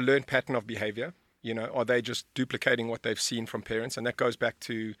learned pattern of behavior? You know, are they just duplicating what they've seen from parents? And that goes back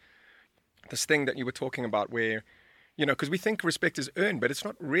to this thing that you were talking about where, you know, because we think respect is earned, but it's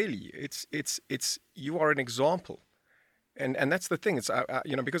not really. It's you are an example, and that's the thing. It's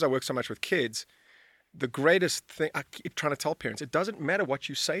you know, because I work so much with kids, the greatest thing I keep trying to tell parents: it doesn't matter what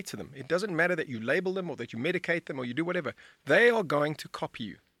you say to them. It doesn't matter that you label them or that you medicate them or you do whatever. They are going to copy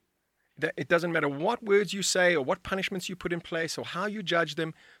you. It doesn't matter what words you say or what punishments you put in place or how you judge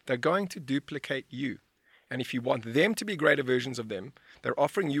them. They're going to duplicate you. And if you want them to be greater versions of them, they're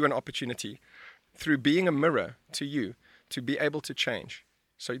offering you an opportunity through being a mirror to you to be able to change.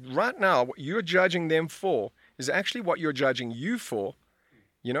 So right now, what you're judging them for is actually what you're judging you for,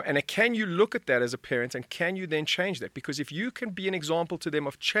 you know, and can you look at that as a parent and can you then change that? Because if you can be an example to them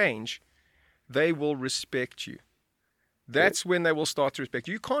of change, they will respect you. That's when they will start to respect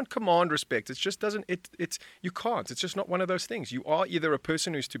you. You can't command respect. It just doesn't, you can't. It's just not one of those things. You are either a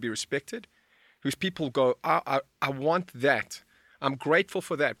person who's to be respected, whose people go, I want that. I'm grateful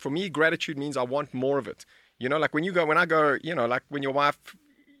for that. For me, gratitude means I want more of it. You know, like when I go, you know, like when your wife,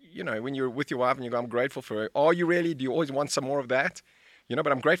 you know, when you're with your wife and you go, I'm grateful for her. Are you really? Do you always want some more of that? You know,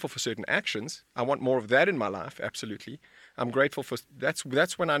 but I'm grateful for certain actions. I want more of that in my life. Absolutely. I'm grateful for, that's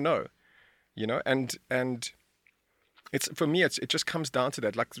when I know, you know, and it's, for me, it just comes down to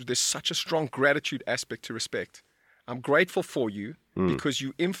that. Like there's such a strong gratitude aspect to respect. I'm grateful for you because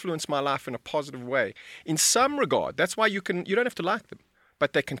you influence my life in a positive way. In some regard, that's why you don't have to like them,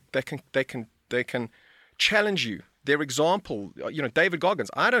 but they can challenge you. Their example, you know, David Goggins,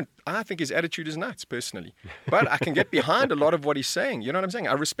 I think his attitude is nuts personally, but I can get behind a lot of what he's saying. You know what I'm saying?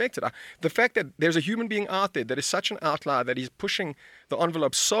 I respect it. The fact that there's a human being out there that is such an outlier that he's pushing the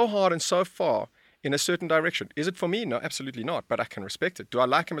envelope so hard and so far in a certain direction. Is it for me? No, absolutely not. But I can respect it. Do I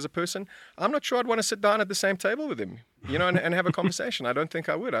like him as a person? I'm not sure I'd want to sit down at the same table with him, you know, and have a conversation. I don't think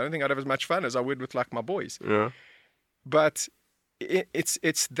I would. I don't think I'd have as much fun as I would with like my boys. Yeah. But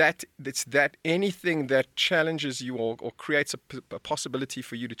it's that anything that challenges you or creates a possibility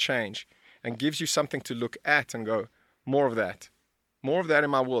for you to change and gives you something to look at and go, more of that in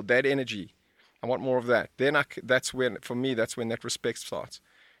my world, that energy. I want more of that. Then that's when that respect starts.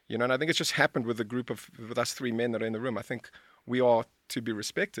 You know, and I think it's just happened with with us three men that are in the room. I think we are to be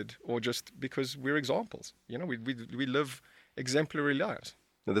respected, or just because we're examples. You know, we live exemplary lives.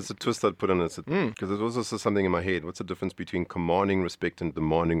 Now, there's a twist I'd put on it, because there's also something in my head. What's the difference between commanding respect and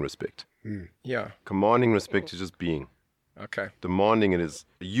demanding respect? Yeah. Commanding respect is just being. Okay. Demanding it is,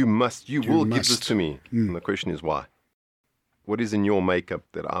 you will give this to me. And the question is why? What is in your makeup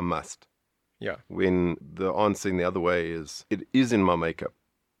that I must? Yeah. When the answer in the other way is, it is in my makeup.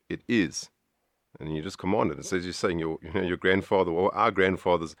 It is. And you just command it. It's as you're saying, your grandfather or our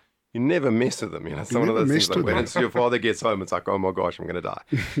grandfathers, you never mess with them. You know, it's one of those things like when your father gets home, it's like, oh my gosh, I'm going to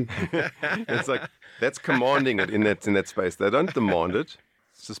die. It's like, that's commanding it in that space. They don't demand it.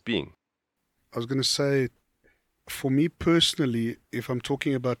 It's just being. I was going to say, for me personally, if I'm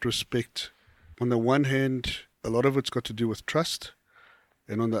talking about respect, on the one hand, a lot of it's got to do with trust.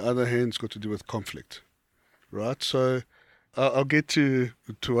 And on the other hand, it's got to do with conflict. Right? So I'll get to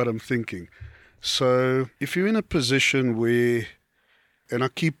what I'm thinking. So if you're in a position where, and I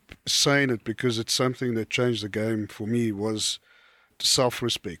keep saying it because it's something that changed the game for me, was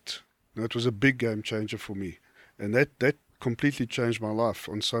self-respect. That was a big game changer for me. And that completely changed my life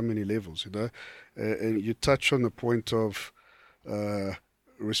on so many levels, you know. And you touch on the point of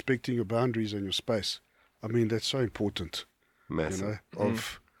respecting your boundaries and your space. I mean, that's so important. Massive.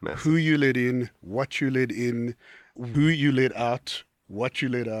 Of Massive. who you let in, what you let in, who you let out, what you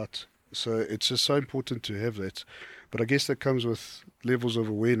let out. So it's just so important to have that. But I guess that comes with levels of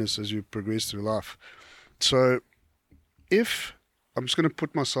awareness as you progress through life. So if I'm just going to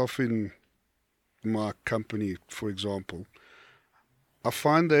put myself in my company, for example, I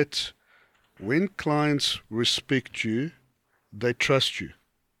find that when clients respect you, they trust you.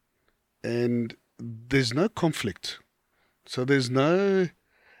 And there's no conflict. So there's no,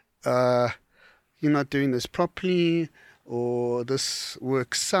 you're not doing this properly, or this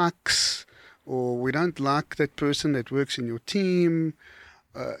work sucks, or we don't like that person that works in your team,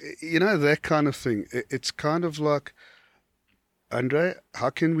 that kind of thing. It's kind of like, Andre,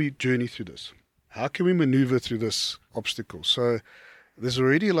 how can we journey through this? How can we maneuver through this obstacle? So there's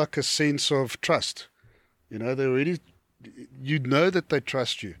already like a sense of trust. They already, you know that they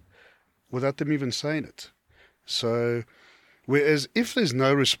trust you without them even saying it. So, whereas if there's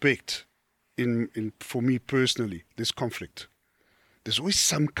no respect, for me personally, there's conflict. There's always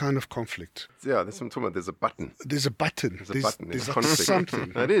some kind of conflict. Yeah, that's what I'm talking about. There's a button. There's a button. There's like conflict.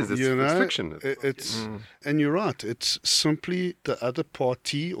 something. It is. It's friction. And you're right. It's simply the other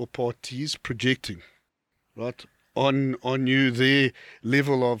party or parties projecting, right, on you their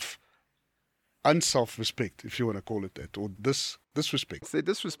level of unself-respect, if you want to call it that, or disrespect. It's their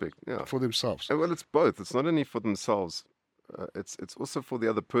disrespect, yeah, for themselves. Well, it's both. It's not only for themselves. It's also for the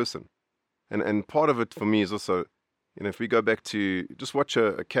other person. And part of it for me is also, if we go back to just watch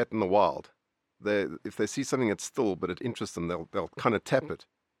a cat in the wild, if they see something that's still but it interests them, they'll kind of tap it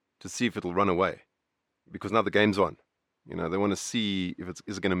to see if it'll run away, because now the game's on. They want to see if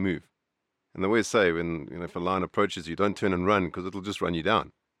is it going to move. And they always say, when if a lion approaches you, don't turn and run, because it'll just run you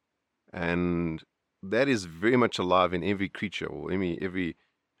down. And that is very much alive in every creature, or every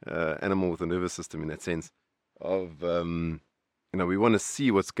animal with a nervous system, in that sense of we want to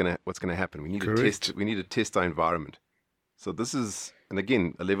see what's gonna happen. We need to test. We need to test our environment. So this is, and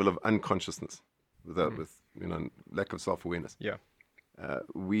again, a level of unconsciousness with lack of self-awareness. Yeah.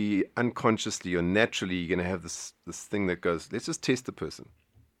 We unconsciously or naturally going to have this thing that goes, let's just test the person.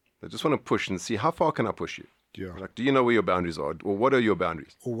 They just want to push and see, how far can I push you? Yeah. Like, do you know where your boundaries are, or what are your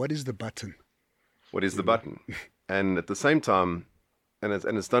boundaries? Or what is the button? What is the button? And at the same time, and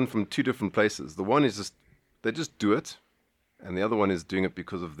it's done from two different places. The one is they just do it, and the other one is doing it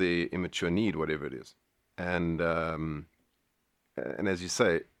because of their immature need, whatever it is. And as you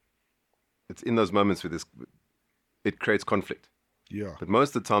say, it's in those moments where it creates conflict. Yeah. But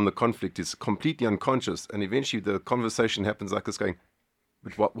most of the time, the conflict is completely unconscious, and eventually the conversation happens like this, going,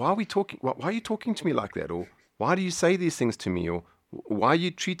 "But why are we talking? Why are you talking to me like that? Or why do you say these things to me? Or why are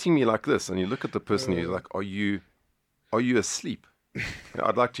you treating me like this?" And you look at the person, you're like, "Are you asleep?"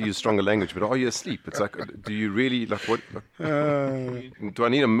 I'd like to use stronger language, but are you asleep? It's like, do you really, like, what? Do I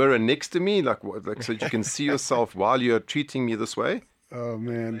need a mirror next to me, like so that you can see yourself while you're treating me this way? Oh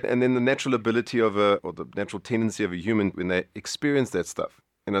man! And then the natural ability or the natural tendency of a human when they experience that stuff,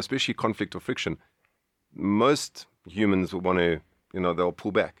 especially conflict or friction, most humans will want to, they'll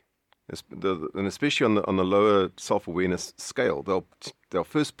pull back, and especially on the lower self-awareness scale, they'll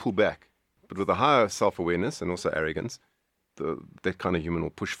first pull back, but with a higher self-awareness and also arrogance, that kind of human will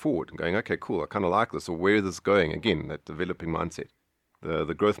push forward and going, okay, cool, I kind of like this, or where is this going? Again, that developing mindset,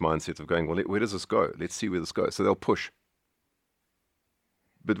 the growth mindset of going, well, where does this go? Let's see where this goes. So they'll push.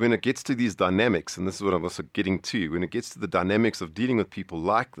 But when it gets to these dynamics, and this is what I'm also getting to, when it gets to the dynamics of dealing with people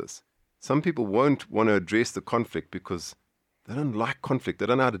like this, some people won't want to address the conflict because they don't like conflict. They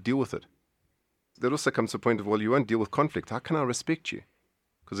don't know how to deal with it. That also comes to a point of, well, you won't deal with conflict. How can I respect you?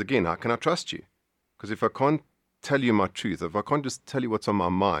 Because again, how can I trust you? Because if I can't tell you my truth, if I can't just tell you what's on my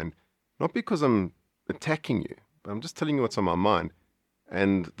mind, not because I'm attacking you, but I'm just telling you what's on my mind,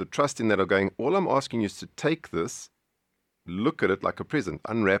 and the trust in that of going, all I'm asking you is to take this, look at it like a present,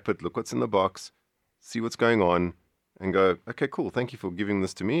 unwrap it, look what's in the box, see what's going on, and go, okay, cool, thank you for giving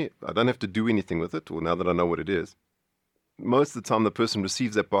this to me. I don't have to do anything with it, or now that I know what it is. Most of the time, the person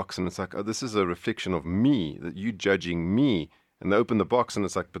receives that box, and it's like, oh, this is a reflection of me, that you judging me. And they open the box, and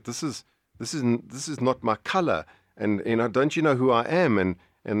it's like, but this is not my color, and don't you know who I am?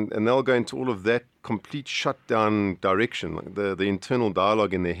 And they'll go into all of that complete shutdown direction. Like the internal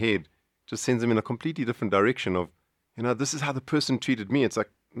dialogue in their head just sends them in a completely different direction of, this is how the person treated me. It's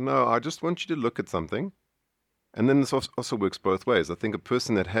like, no, I just want you to look at something. And then this also works both ways. I think a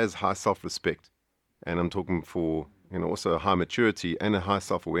person that has high self-respect, and I'm talking for, also a high maturity and a high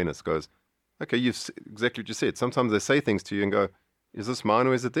self-awareness, goes, okay, exactly what you said. Sometimes they say things to you and go, is this mine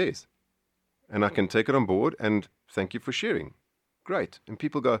or is it theirs? And I can take it on board and thank you for sharing. great. And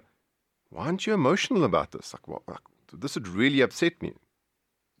people go, why aren't you emotional about this? Like, well, this would really upset me.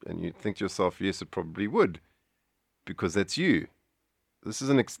 And you think to yourself, yes, it probably would, because that's you. This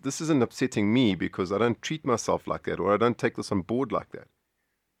isn't upsetting me because I don't treat myself like that, or I don't take this on board like that.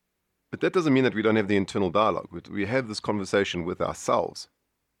 But that doesn't mean that we don't have the internal dialogue. We have this conversation with ourselves,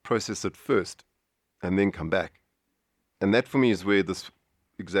 process it first, and then come back. And that for me is where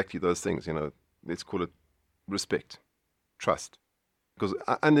exactly those things, let's call it respect, trust. Because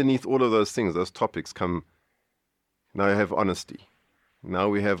underneath all of those things, those topics come, now you have honesty. Now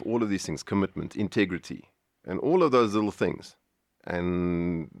we have all of these things, commitment, integrity, and all of those little things.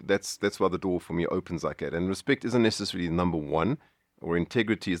 And that's why the door for me opens like that. And respect isn't necessarily number one, or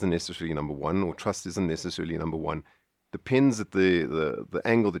integrity isn't necessarily number one, or trust isn't necessarily number one. Depends at the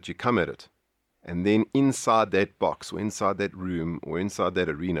angle that you come at it. And then inside that box, or inside that room, or inside that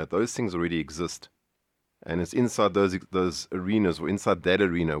arena, those things already exist. And it's inside those arenas, or inside that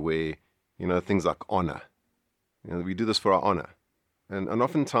arena where, things like honor. We do this for our honor. And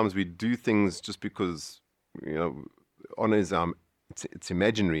oftentimes we do things just because, honor is it's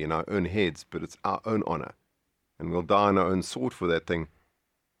imaginary in our own heads, but it's our own honor. And we'll die on our own sword for that thing.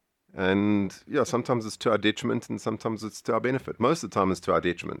 And sometimes it's to our detriment and sometimes it's to our benefit. Most of the time it's to our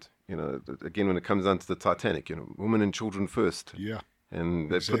detriment. Again, when it comes down to the Titanic, women and children first. Yeah.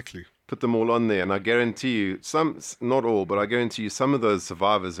 And they exactly. Put them all on there. And I guarantee you, some, not all, but I guarantee you some of those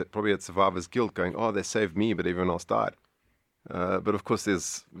survivors that probably had survivor's guilt going, oh, they saved me, but everyone else died. But of course,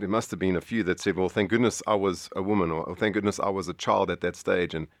 there must have been a few that said, well, thank goodness I was a woman, or thank goodness I was a child at that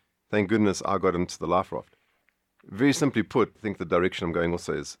stage, and thank goodness I got into the life raft. Very simply put, I think the direction I'm going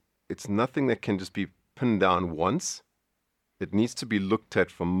also is, it's nothing that can just be pinned down once. It needs to be looked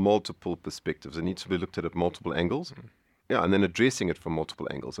at from multiple perspectives. It needs to be looked at multiple angles. Mm. Yeah, and then addressing it from multiple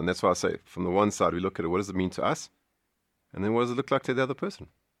angles. And that's why I say, from the one side, we look at it, what does it mean to us? And then what does it look like to the other person?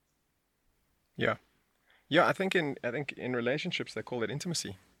 Yeah. Yeah, I think in relationships they call it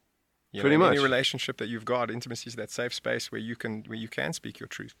intimacy. Pretty much. Any relationship that you've got, intimacy is that safe space where you can speak your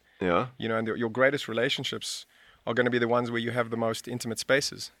truth. Yeah. And your greatest relationships are going to be the ones where you have the most intimate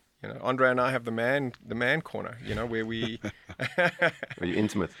spaces. Andre and I have the man corner. Where we where you're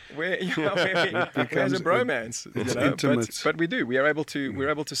intimate. Where there's a bromance. Intimate. But we do. We're able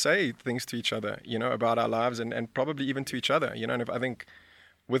to say things to each other. About our lives and probably even to each other. And if I think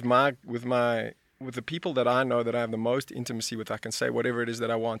with the people that I know that I have the most intimacy with, I can say whatever it is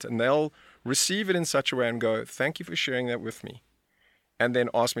that I want, and they'll receive it in such a way and go, thank you for sharing that with me, and then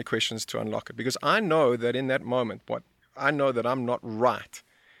ask me questions to unlock it. Because I know that in that moment, I know that I'm not right.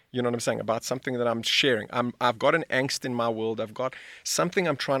 You know what I'm saying? About something that I'm sharing. I've got an angst in my world. I've got something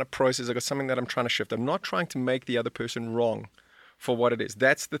I'm trying to process. I've got something that I'm trying to shift. I'm not trying to make the other person wrong for what it is.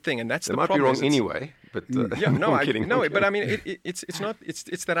 That's the thing, and that's the problem. It might be wrong anyway, but I'm kidding. But I mean, it's not.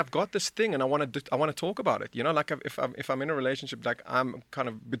 It's that I've got this thing, and I want to talk about it. Like if I'm in a relationship, like I'm kind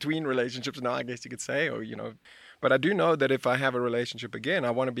of between relationships now, I guess you could say, or But I do know that if I have a relationship again,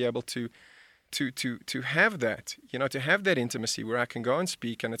 I want to be able to have that, to have that intimacy where I can go and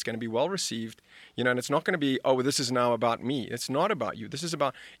speak and it's going to be well received, and it's not going to be, oh, this is now about me. It's not about you. This is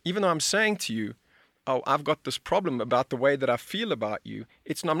about, even though I'm saying to you, oh, I've got this problem about the way that I feel about you.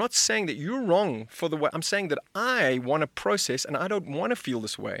 I'm not saying that you're wrong for the way. I'm saying that I want to process and I don't want to feel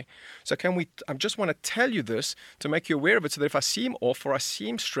this way. So I just want to tell you this to make you aware of it so that if I seem off or I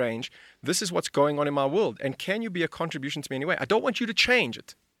seem strange, this is what's going on in my world. And can you be a contribution to me anyway? I don't want you to change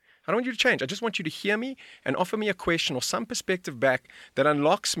it. I don't want you to change. I just want you to hear me and offer me a question or some perspective back that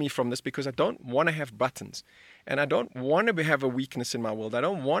unlocks me from this, because I don't want to have buttons. And I don't want to have a weakness in my world. I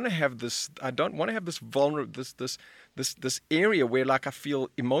don't want to have this. I don't want to have this vulnerable, this area where like I feel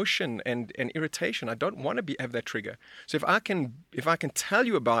emotion and irritation. I don't want to have that trigger. So if I can tell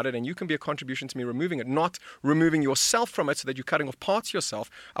you about it and you can be a contribution to me removing it, not removing yourself from it so that you're cutting off parts of yourself.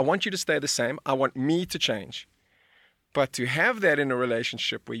 I want you to stay the same. I want me to change. But to have that in a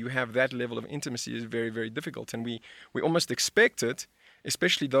relationship where you have that level of intimacy is very, very difficult, and we almost expect it.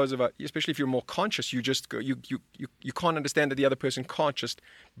 Especially if you're more conscious, you just go, you can't understand that the other person can't just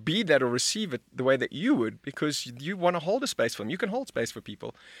be that or receive it the way that you would, because you want to hold a space for them. You can hold space for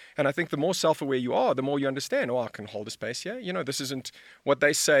people. And I think the more self-aware you are, the more you understand, I can hold a space here. This isn't what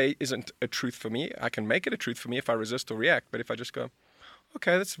they say isn't a truth for me. I can make it a truth for me if I resist or react. But if I just go,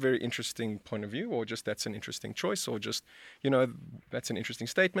 okay, that's a very interesting point of view, or just that's an interesting choice, or just, that's an interesting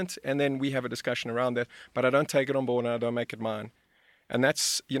statement. And then we have a discussion around that, but I don't take it on board and I don't make it mine. And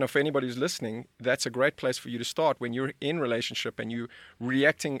that's, for anybody who's listening, that's a great place for you to start when you're in relationship and you're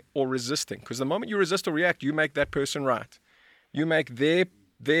reacting or resisting. Because the moment you resist or react, you make that person right. You make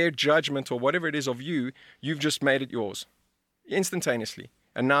their judgment or whatever it is of you, you've just made it yours. instantaneously.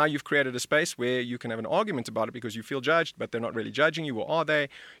 And now you've created a space where you can have an argument about it because you feel judged, but they're not really judging you, or are they?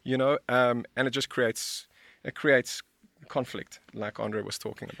 And it just creates conflict, like Andre was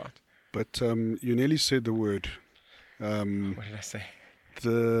talking about. But you nearly said the word. What did I say?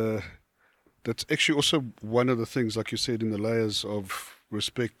 That's actually also one of the things, like you said, in the layers of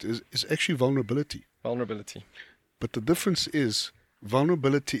respect is actually vulnerability. Vulnerability. But the difference is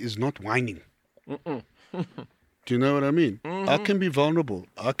vulnerability is not whining. Do you know what I mean? Mm-hmm. I can be vulnerable.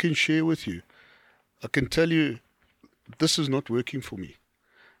 I can share with you. I can tell you this is not working for me.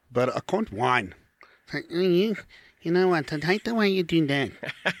 But I can't whine. You know what? I hate the way you're doing that.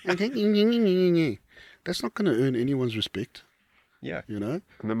 That's not going to earn anyone's respect. Yeah. You know?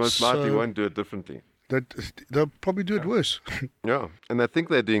 And they most likely won't do it differently. They'll probably do it worse. Yeah. And they think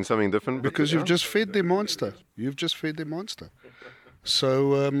they're doing something different. Because you've just fed their monster.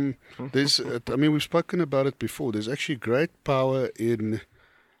 So we've spoken about it before. There's actually great power in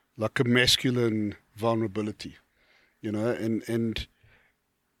like a masculine vulnerability, and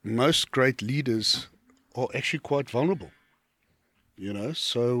most great leaders are actually quite vulnerable,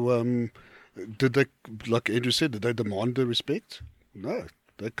 So did they, like Andrew said, did they demand the respect? No,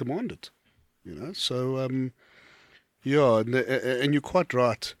 they command it, So and you're quite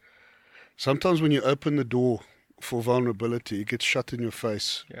right. Sometimes when you open the door for vulnerability, it gets shut in your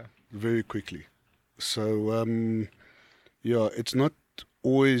face very quickly. So, it's not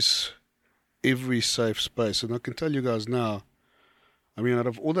always every safe space. And I can tell you guys now, out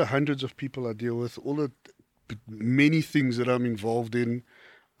of all the hundreds of people I deal with, all the many things that I'm involved in,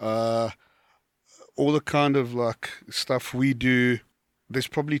 all the kind of like stuff we do, there's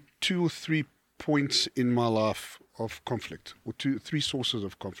probably 2 or 3 points in my life of conflict, or 2 or 3 sources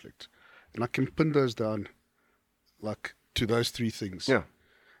of conflict. And I can pin those down like to those 3 things. Yeah.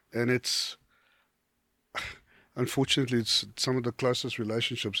 And it's, unfortunately, it's some of the closest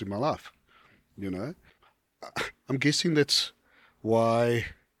relationships in my life, I'm guessing that's why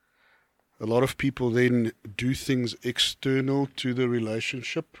a lot of people then do things external to the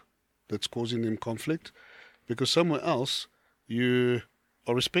relationship that's causing them conflict, because somewhere else you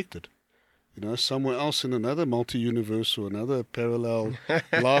are respected. Somewhere else in another multi-universe or another parallel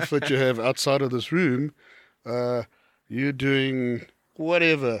life that you have outside of this room, you're doing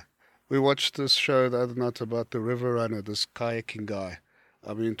whatever. We watched this show the other night about the river runner, this kayaking guy.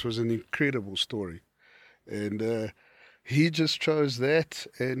 It was an incredible story. And he just chose that,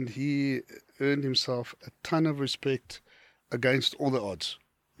 and he earned himself a ton of respect against all the odds,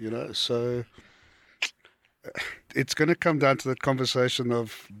 So it's going to come down to that conversation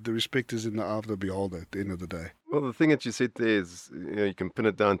of the respect is in the eye of the beholder at the end of the day. Well, the thing that you said there is, you can pin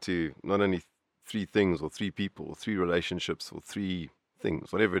it down to not only 3 things or 3 people or 3 relationships or 3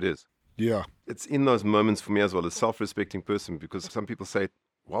 things, whatever it is. Yeah. It's in those moments for me as well, a self-respecting person, because some people say,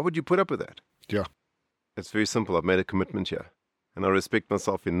 why would you put up with that? Yeah. It's very simple. I've made a commitment here, and I respect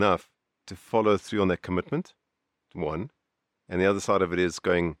myself enough to follow through on that commitment, 1. And the other side of it is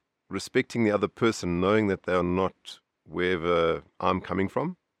respecting the other person, knowing that they are not wherever I'm coming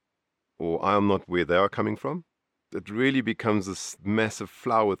from, or I am not where they are coming from. It really becomes this massive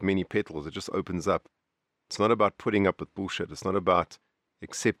flower with many petals. It just opens up. It's not about putting up with bullshit. It's not about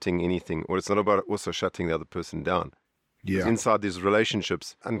accepting anything, or it's not about also shutting the other person down. Yeah. Inside these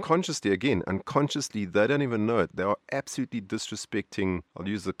relationships, unconsciously, they don't even know it. They are absolutely disrespecting, I'll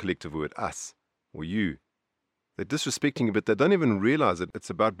use the collective word, us or you. They're disrespecting you, but they don't even realize it.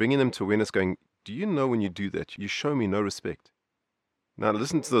 It's about bringing them to awareness, going, do you know when you do that, you show me no respect? Now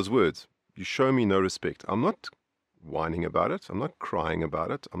listen to those words. You show me no respect. I'm not whining about it. I'm not crying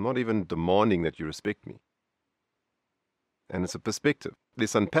about it. I'm not even demanding that you respect me. And it's a perspective.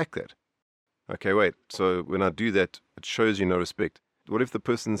 Let's unpack that. Okay, wait. So when I do that, it shows you no respect. What if the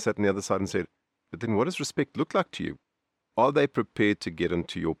person sat on the other side and said, but then what does respect look like to you? Are they prepared to get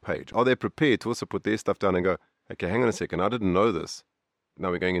onto your page? Are they prepared to also put their stuff down and go, okay, hang on a second, I didn't know this.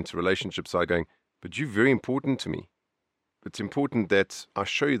 Now we're going into relationship side going, but you're very important to me. It's important that I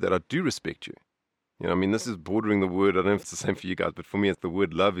show you that I do respect you. This is bordering the word, I don't know if it's the same for you guys, but for me, it's the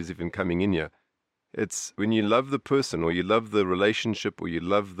word love is even coming in here. It's when you love the person, or you love the relationship, or you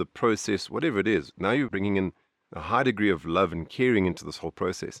love the process, whatever it is. Now you're bringing in a high degree of love and caring into this whole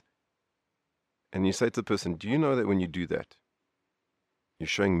process. And you say to the person, do you know that when you do that, you're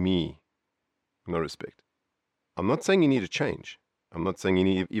showing me no respect? I'm not saying you need to change. I'm not saying you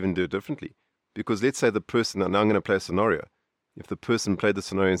need to even do it differently. Because let's say the person, now I'm going to play a scenario. If the person played the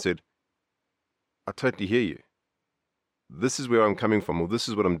scenario and said, I totally hear you. This is where I'm coming from, or this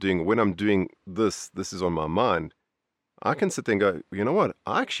is what I'm doing. When I'm doing this is on my mind. I can sit there and go, you know what?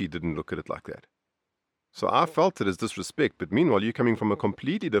 I actually didn't look at it like that. So I felt it as disrespect, but meanwhile, you're coming from a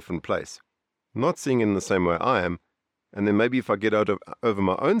completely different place, not seeing it in the same way I am. And then maybe if I get over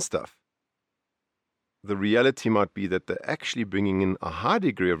my own stuff, the reality might be that they're actually bringing in a high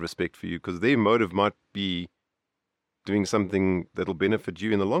degree of respect for you because their motive might be doing something that'll benefit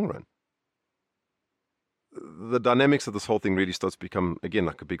you in the long run. The dynamics of this whole thing really starts to become, again,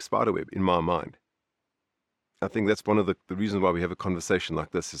 like a big spider web in my mind. I think that's one of the reasons why we have a conversation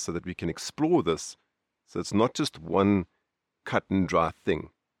like this, is so that we can explore this. So it's not just one cut and dry thing.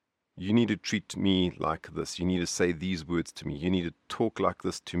 You need to treat me like this. You need to say these words to me. You need to talk like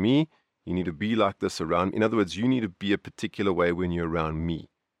this to me. You need to be like this around. In other words, you need to be a particular way when you're around me.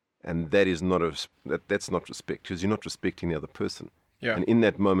 And that is not that's not respect, because you're not respecting the other person. Yeah. And in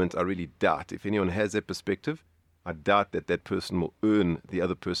that moment, I really doubt, if anyone has that perspective, I doubt that that person will earn the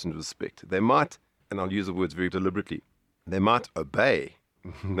other person's respect. They might, and I'll use the words very deliberately, they might obey.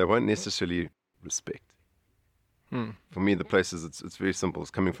 They won't necessarily respect. For me, the place is, it's very simple.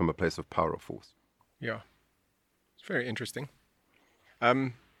 It's coming from a place of power or force. Yeah. It's very interesting.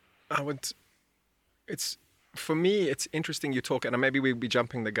 For me, it's interesting you talk, and maybe we'll be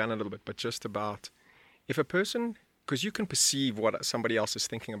jumping the gun a little bit, but just about if a person, because you can perceive what somebody else is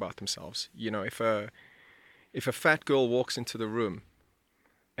thinking about themselves. You know, if a fat girl walks into the room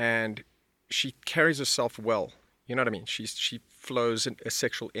and she carries herself well, you know what I mean? She flows in a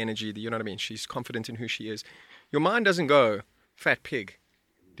sexual energy, you know what I mean? She's confident in who she is. Your mind doesn't go, fat pig.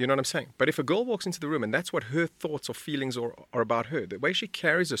 Do you know what I'm saying? But if a girl walks into the room and that's what her thoughts or feelings are about her, the way she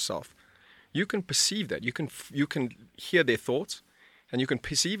carries herself, you can perceive that. You can hear their thoughts and you can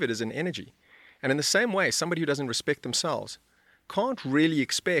perceive it as an energy. And in the same way, somebody who doesn't respect themselves can't really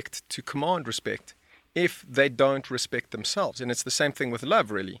expect to command respect if they don't respect themselves. And it's the same thing with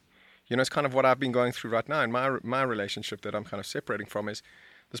love, really. You know, it's kind of what I've been going through right now in my relationship that I'm kind of separating from, is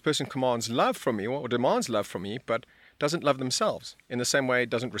this person commands love from me or demands love from me, but doesn't love themselves. In the same way,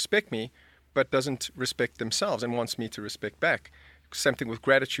 doesn't respect me, but doesn't respect themselves and wants me to respect back. Same thing with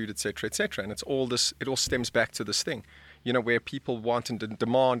gratitude, etc., etc. And it's all this. It all stems back to this thing, you know, where people want and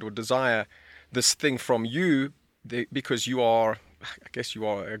demand or desire this thing from you because you are, I guess, you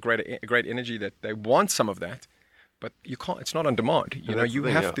are a great energy that they want some of that. But you can't. It's not on demand. You know, you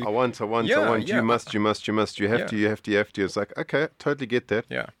have to. I want. Yeah. You must. You have to. You have to. It's like, okay, totally get that.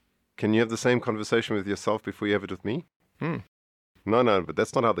 Yeah. Can you have the same conversation with yourself before you have it with me? No, but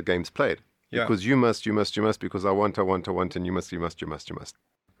that's not how the game's played. Yeah. Because you must, because I want, and you must.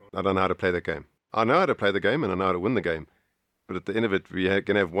 I don't know how to play that game. I know how to play the game, and I know how to win the game. But at the end of it, we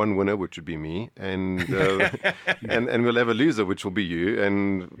can have one winner, which would be me, and and we'll have a loser, which will be you.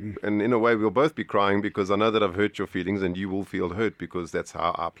 And in a way, we'll both be crying because I know that I've hurt your feelings, and you will feel hurt because that's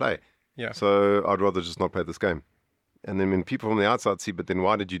how I play. Yeah. So I'd rather just not play this game. And then when people from the outside see, but then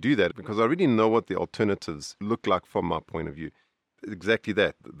why did you do that? Because I already know what the alternatives look like from my point of view. Exactly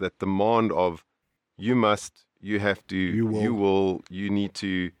that demand of you must, you have to, you will, you need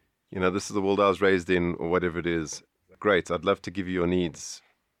to, you know, this is the world I was raised in, or whatever it is. Great, I'd love to give you your needs.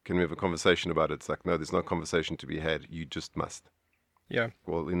 Can we have a conversation about it? It's like, no, there's no conversation to be had. You just must. Yeah.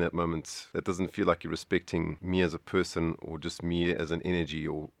 Well, in that moment, that doesn't feel like you're respecting me as a person or just me as an energy,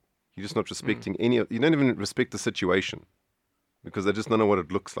 or you're just not respecting you don't even respect the situation because they just don't know what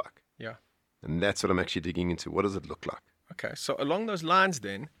it looks like. Yeah. And that's what I'm actually digging into. What does it look like? Okay, so along those lines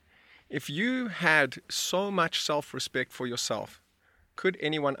then, if you had so much self-respect for yourself, could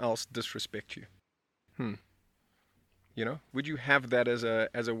anyone else disrespect you? You know, would you have that as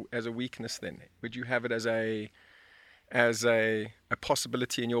a weakness then? Would you have it as a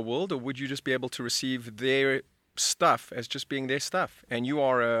possibility in your world, or would you just be able to receive their stuff as just being their stuff? And you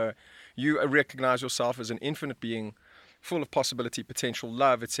recognize yourself as an infinite being, full of possibility, potential,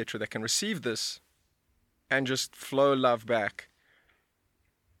 love, etc., that can receive this and just flow love back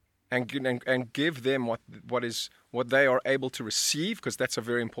and give them what they are able to receive, because that's a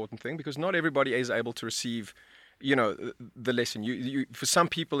very important thing, because not everybody is able to receive, you know, the lesson. You for some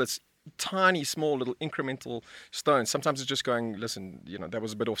people it's tiny, small, little incremental stones. Sometimes it's just going, listen, you know, that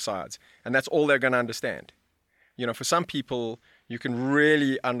was a bit offsides, and that's all they're going to understand. You know, for some people, you can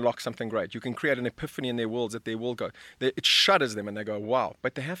really unlock something great. You can create an epiphany in their worlds that they will go. It shudders them and they go, wow.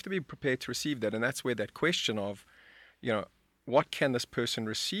 But they have to be prepared to receive that. And that's where that question of, you know, what can this person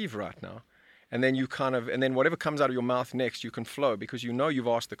receive right now? And then and then whatever comes out of your mouth next, you can flow, because you know you've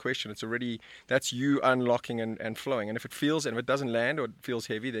asked the question. It's already, that's you unlocking and flowing. And if it doesn't land or it feels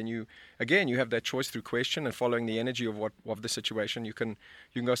heavy, then you have that choice through question and following the energy of the situation. You can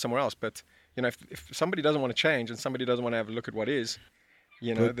go somewhere else. But, you know, if somebody doesn't want to change and somebody doesn't want to have a look at what is,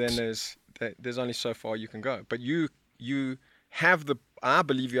 you know, then there's only so far you can go. But you I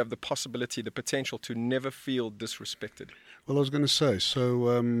believe you have the possibility, the potential to never feel disrespected. Well, I was going to say,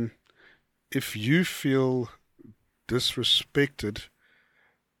 so if you feel disrespected,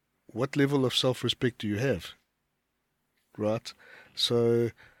 what level of self-respect do you have? Right?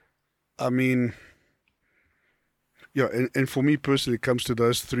 So, I mean, yeah, and for me personally, it comes to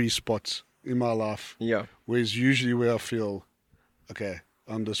those three spots in my life. Yeah. Where it's usually where I feel, okay,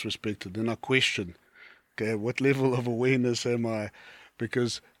 I'm disrespected. Then I question, okay, what level of awareness am I?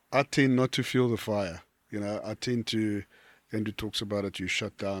 Because I tend not to feel the fire. I tend to, Andrew talks about it, you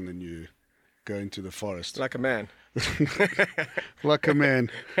shut down and you go into the forest. Like a man. Like a man.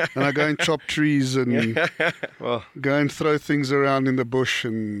 And I go and chop trees and go and throw things around in the bush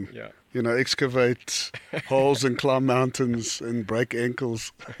and, excavate holes and climb mountains and break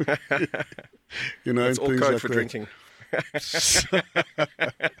ankles. It's all code like for that. Drinking.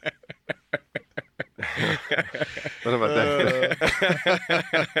 What about that?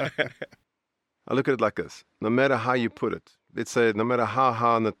 I look at it like this. No matter how you put it, let's say no matter how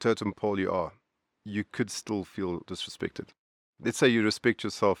high on the totem pole you are, you could still feel disrespected. Let's say you respect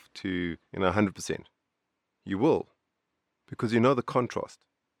yourself to 100%. You will, because you know the contrast.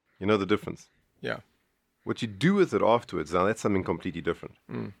 You know the difference. Yeah. What you do with it afterwards, now that's something completely different.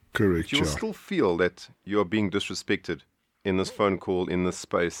 Correct, But you'll still feel that you're being disrespected in this phone call, in this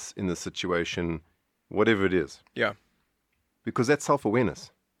space, in this situation, whatever it is. Yeah. Because that's self-awareness.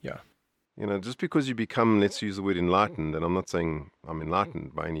 Yeah. Just because you become, let's use the word enlightened, and I'm not saying I'm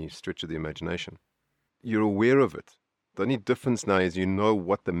enlightened by any stretch of the imagination, you're aware of it. The only difference now is you know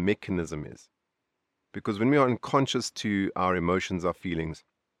what the mechanism is. Because when we are unconscious to our emotions, our feelings,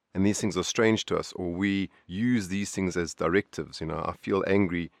 and these things are strange to us, or we use these things as directives, I feel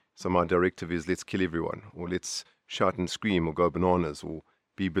angry, so my directive is let's kill everyone, or let's shout and scream, or go bananas, or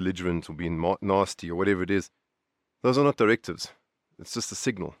be belligerent, or be nasty, or whatever it is. Those are not directives. It's just a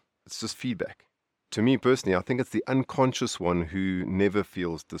signal. It's just feedback. To me personally, I think it's the unconscious one who never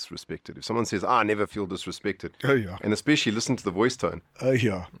feels disrespected. If someone says, I never feel disrespected, and especially listen to the voice tone,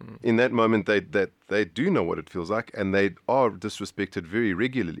 in that moment they do know what it feels like, and they are disrespected very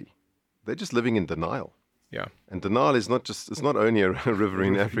regularly. They're just living in denial. Yeah. And denial is it's not only a river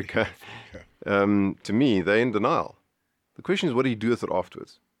in Africa. To me, they're in denial. The question is, what do you do with it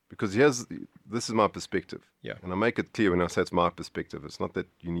afterwards? Because this is my perspective. Yeah. And I make it clear when I say it's my perspective. It's not that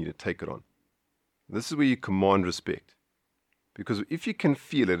you need to take it on. This is where you command respect. Because if you can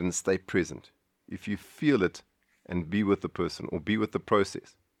feel it and stay present, if you feel it and be with the person or be with the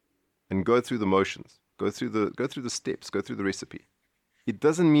process and go through the motions, go through the steps, go through the recipe, it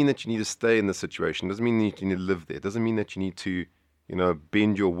doesn't mean that you need to stay in the situation. It doesn't mean that you need to live there. It doesn't mean that you need to,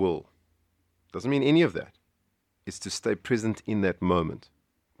 bend your will. It doesn't mean any of that. It's to stay present in that moment.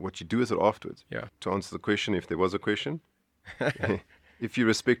 What you do with it afterwards. Yeah. To answer the question, if there was a question, if you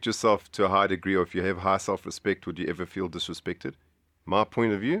respect yourself to a high degree, or if you have high self-respect, would you ever feel disrespected? My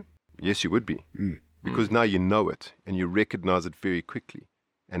point of view, yes, you would be. Because now you know it and you recognize it very quickly.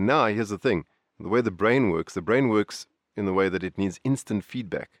 And now, here's the thing. The way the brain works in the way that it needs instant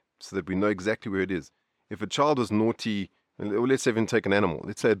feedback so that we know exactly where it is. If a child was naughty, let's even take an animal.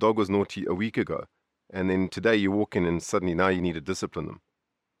 Let's say a dog was naughty a week ago, and then today you walk in and suddenly now you need to discipline them.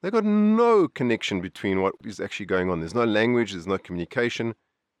 They've got no connection between what is actually going on. There's no language, there's no communication.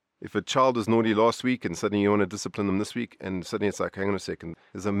 If a child was naughty last week and suddenly you want to discipline them this week, and suddenly it's like, hang on a second,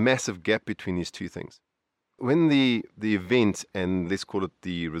 there's a massive gap between these two things. When the event, and let's call it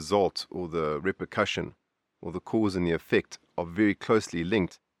the result or the repercussion or the cause and the effect, are very closely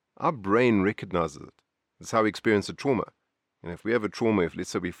linked, our brain recognizes it. That's how we experience a trauma. And if we have a trauma, if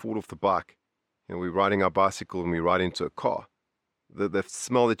let's say we fall off the bike, we're riding our bicycle and we ride into a car, the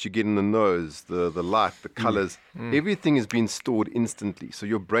smell that you get in the nose, the light, the colors, everything is being stored instantly. So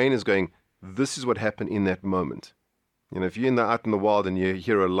your brain is going, this is what happened in that moment. If you're out in the wild and you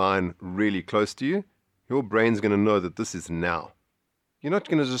hear a lion really close to you, your brain's going to know that this is now. You're not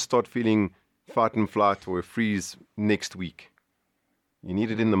going to just start feeling fight and flight or freeze next week. You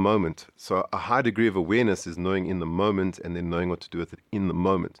need it in the moment. So a high degree of awareness is knowing in the moment and then knowing what to do with it in the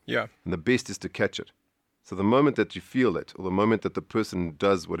moment. Yeah. And the best is to catch it. So the moment that you feel it, or the moment that the person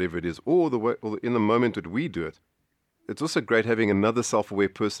does whatever it is, or in the moment that we do it, it's also great having another self-aware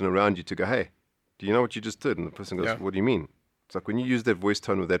person around you to go, hey, do you know what you just did? And the person goes, what do you mean? It's like when you use that voice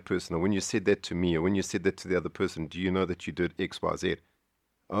tone with that person, or when you said that to me, or when you said that to the other person, do you know that you did X, Y, Z?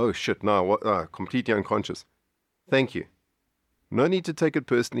 Oh, shit, no, completely unconscious. Thank you. No need to take it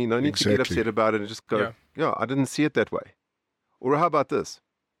personally. No need to get upset about it and just go, I didn't see it that way. Or how about this?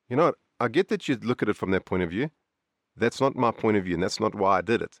 You know what? I get that you look at it from that point of view. That's not my point of view, and that's not why I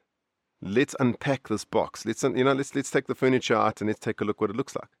did it. let's unpack this box. Let's take the furniture out and let's take a look what it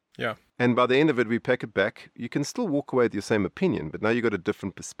looks like. Yeah. And by the end of it, we pack it back. You can still walk away with your same opinion, but now you've got a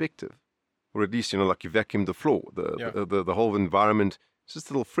different perspective. Or at least, like you vacuumed the floor. The whole environment is just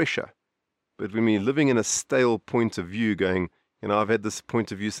a little fresher. But when we're living in a stale point of view going, I've had this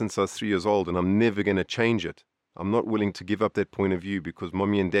point of view since I was 3 years old and I'm never going to change it. I'm not willing to give up that point of view because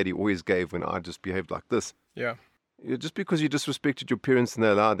mommy and daddy always gave when I just behaved like this. Yeah. Just because you disrespected your parents and they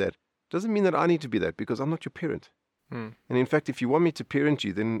allowed that, doesn't mean that I need to be that because I'm not your parent. And in fact, if you want me to parent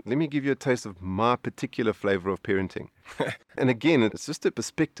you, then let me give you a taste of my particular flavor of parenting. And again, it's just a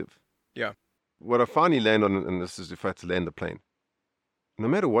perspective. Yeah. What I finally land on, and this is if I had to land the plane, no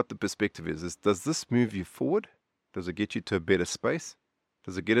matter what the perspective is does this move you forward? Does it get you to a better space?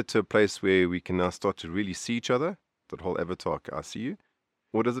 Does it get it to a place where we can now start to really see each other? That whole avatar, I see you.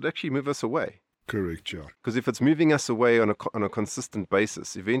 Or does it actually move us away? Correct, yeah. Because if it's moving us away on a consistent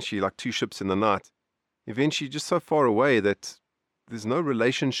basis, eventually, like two ships in the night, eventually just so far away that there's no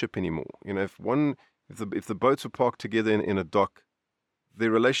relationship anymore. If the boats were parked together in a dock,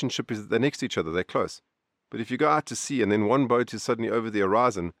 their relationship is they're next to each other, they're close. But if you go out to sea and then one boat is suddenly over the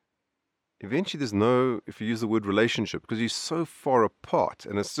horizon, eventually there's no, if you use the word relationship, because you're so far apart,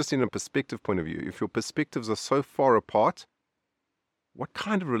 and it's just in a perspective point of view. If your perspectives are so far apart, what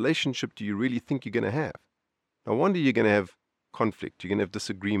kind of relationship do you really think you're going to have? No wonder you're going to have conflict, you're going to have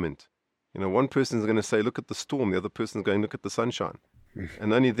disagreement. One person's going to say, look at the storm, the other person's going, look at the sunshine.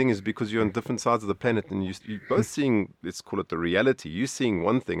 And the only thing is because you're on different sides of the planet and you're both seeing, let's call it the reality. You're seeing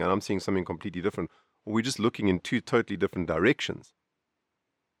one thing and I'm seeing something completely different. Or we're just looking in two totally different directions.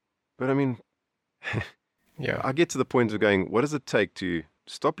 But yeah, I get to the point of going, what does it take to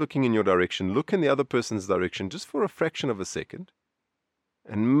stop looking in your direction, look in the other person's direction just for a fraction of a second,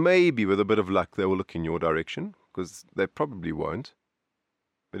 and maybe with a bit of luck they will look in your direction, because they probably won't.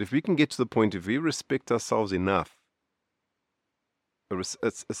 But if we can get to the point, if we respect ourselves enough, a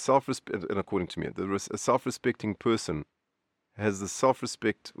self-respect, and according to me, a self-respecting person has the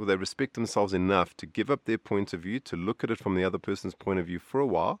self-respect, or they respect themselves enough to give up their point of view, to look at it from the other person's point of view for a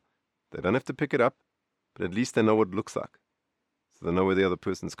while. They don't have to pick it up, but at least they know what it looks like. So they know where the other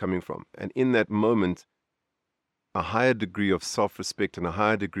person's coming from. And in that moment, a higher degree of self-respect and a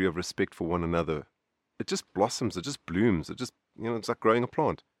higher degree of respect for one another, it just blossoms, it just blooms, it just, it's like growing a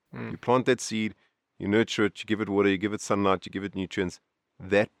plant. You plant that seed, you nurture it, you give it water, you give it sunlight, you give it nutrients,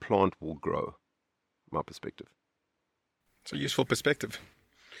 that plant will grow, my perspective. It's a useful perspective.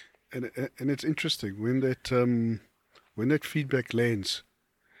 And it's interesting, when that feedback lands,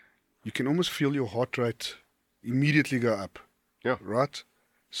 you can almost feel your heart rate immediately go up. Yeah. Right?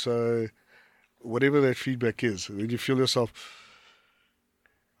 So whatever that feedback is, then you feel yourself,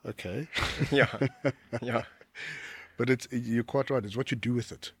 okay. Yeah. Yeah. But you're quite right. It's what you do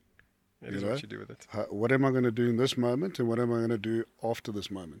with it. It is what you do with it. What am I going to do in this moment, and what am I going to do after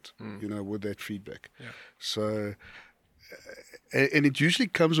this moment, with that feedback. Yeah. So, and it usually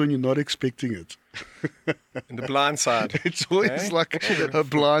comes when you're not expecting it. In the blind side. It's always like a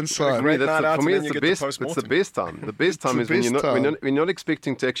blind side. For me, night out for me and it's then the you best. get the It's the post-mortem. best time. The best time the is when best you're time. not when you're not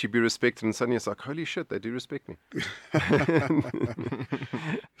expecting to actually be respected, and suddenly it's like, holy shit, they do respect me.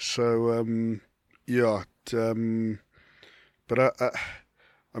 So, yeah. But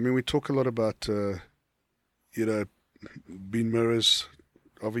I mean, we talk a lot about, being mirrors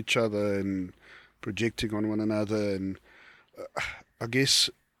of each other and projecting on one another. And I guess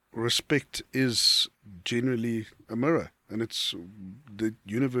respect is generally a mirror. And it's the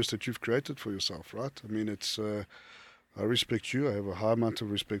universe that you've created for yourself, right? I mean, it's, I respect you. I have a high amount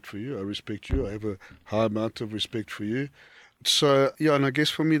of respect for you. I respect you. I have a high amount of respect for you. So, yeah, and I guess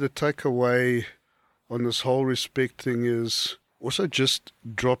for me, the takeaway on this whole respect thing is also just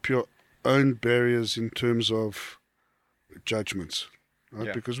drop your own barriers in terms of judgments, right?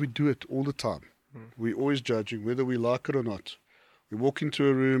 Yeah. Because we do it all the time. We're always judging, whether we like it or not. We walk into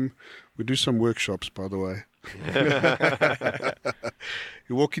a room, we do some workshops, by the way.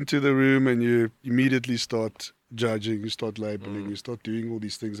 You walk into the room and you immediately start judging, you start labeling, you start doing all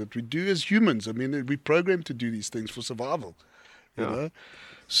these things that we do as humans. I mean, we're programmed to do these things for survival. You know?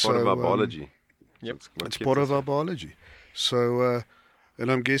 Part of our biology. Yep. It's part of our biology. So, and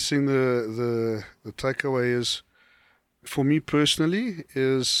I'm guessing the takeaway is, for me personally,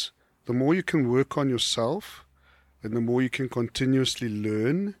 is the more you can work on yourself and the more you can continuously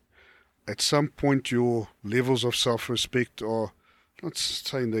learn, at some point your levels of self-respect are, not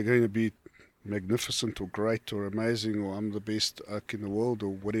saying they're going to be magnificent or great or amazing or I'm the best oak in the world or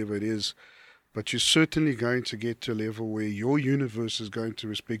whatever it is, but you're certainly going to get to a level where your universe is going to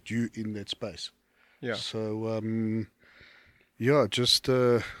respect you in that space. Yeah. So, just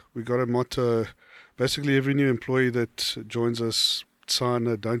We got a motto. Basically, every new employee that joins us sign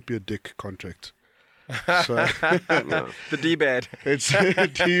a "Don't be a dick" contract. So The D-bad. it's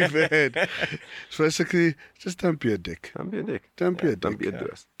too bad. So basically, just don't be a dick. Don't be a dick. Don't be a dick. Don't be a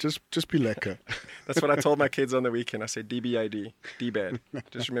dick. Just be lekker. That's what I told my kids on the weekend. I said DBID, D-bad.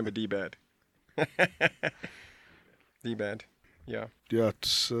 Just remember D-bad. D-bad, yeah. Yeah,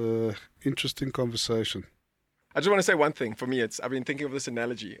 it's interesting conversation. I just want to say one thing. For me, I've been thinking of this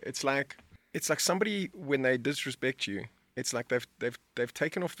analogy. It's like somebody, when they disrespect you, it's like they've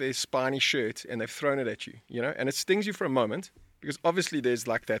taken off their spiny shirt and they've thrown it at you, you know, and it stings you for a moment, because obviously there's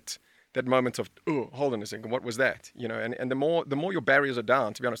like that moment of, oh, hold on a second, what was that, you know, and the more your barriers are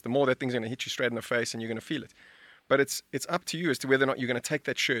down, to be honest, the more that thing's going to hit you straight in the face and you're going to feel it. But it's up to you as to whether or not you're going to take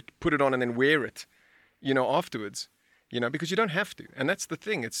that shirt, put it on, and then wear it, you know, afterwards, you know, because you don't have to. And that's the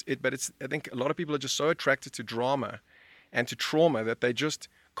thing. But I think a lot of people are just so attracted to drama and to trauma that they just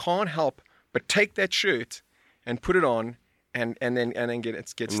can't help but take that shirt and put it on and then get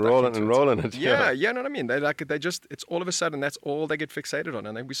stuck into and roll in it. Yeah, you know what I mean? It's all of a sudden that's all they get fixated on,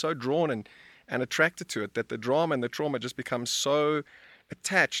 and they be so drawn and attracted to it that the drama and the trauma just becomes so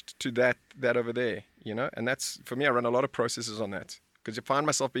attached to that over there, you know? And that's, for me, I run a lot of processes on that, because you find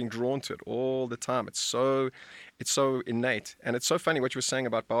myself being drawn to it all the time. It's so innate. And it's so funny what you were saying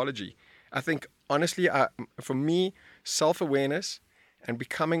about biology. I think, honestly, for me, self-awareness and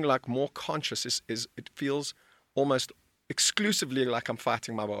becoming like more conscious is it feels almost exclusively like I'm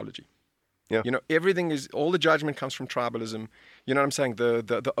fighting my biology. Yeah. You know, all the judgment comes from tribalism. You know what I'm saying?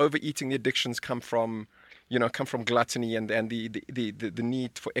 The overeating, the addictions come from gluttony and the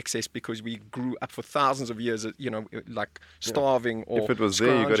need for excess, because we grew up for thousands of years, you know, like starving or if it was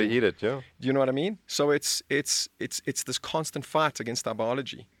there, you got to eat it. Yeah. Do you know what I mean? So it's this constant fight against our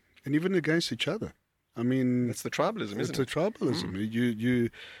biology, And even against each other. I mean, it's the tribalism, isn't it? It's the tribalism.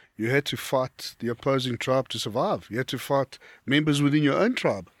 You had to fight the opposing tribe to survive. You had to fight members within your own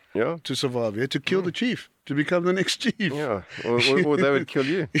tribe to survive. You had to kill the chief to become the next chief. Yeah, or they would kill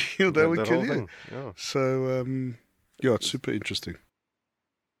you. They would kill you. Yeah. So, it's super interesting.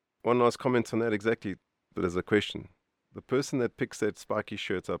 One last comment on that exactly, but as a question. The person that picks that spiky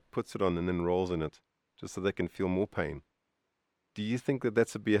shirt up, puts it on, and then rolls in it, just so they can feel more pain. Do you think that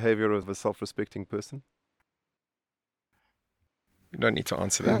that's a behavior of a self-respecting person? You don't need to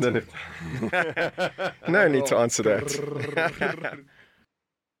answer that. No need to answer that.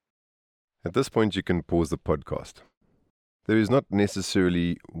 At this point, you can pause the podcast. There is not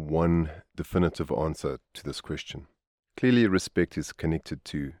necessarily one definitive answer to this question. Clearly, respect is connected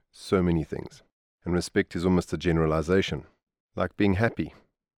to so many things, and respect is almost a generalization, like being happy,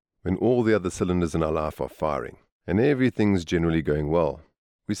 when all the other cylinders in our life are firing, and everything's generally going well.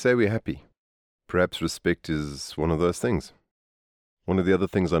 We say we're happy. Perhaps respect is one of those things. One of the other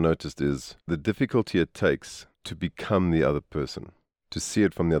things I noticed is the difficulty it takes to become the other person, to see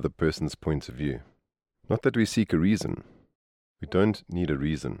it from the other person's point of view. Not that we seek a reason. We don't need a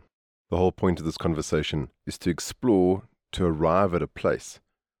reason. The whole point of this conversation is to explore, to arrive at a place,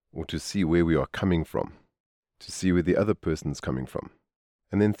 or to see where we are coming from, to see where the other person's coming from.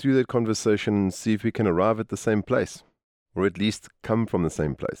 And then through that conversation, see if we can arrive at the same place, or at least come from the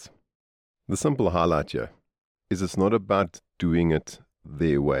same place. The simple highlight here is it's not about doing it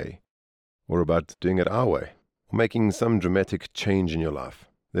their way, or about doing it our way, or making some dramatic change in your life.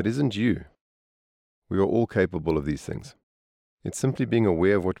 That isn't you. We are all capable of these things. It's simply being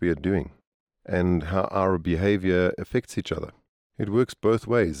aware of what we are doing, and how our behavior affects each other. It works both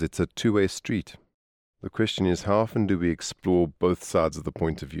ways. It's a two-way street. The question is, how often do we explore both sides of the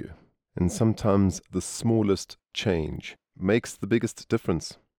point of view? And sometimes the smallest change makes the biggest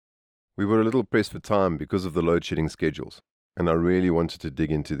difference. We were a little pressed for time because of the load-shedding schedules, and I really wanted to dig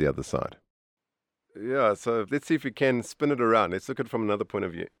into the other side. Yeah, so let's see if we can spin it around. Let's look at it from another point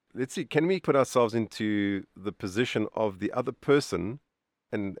of view. Let's see, can we put ourselves into the position of the other person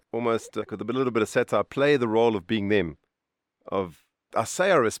and almost, with a little bit of satire, play the role of being them? I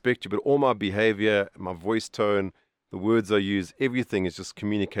say I respect you, but all my behavior, my voice tone, the words I use, everything is just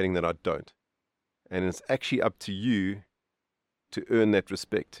communicating that I don't. And it's actually up to you to earn that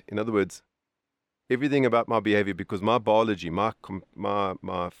respect. In other words, everything about my behavior, because my biology, my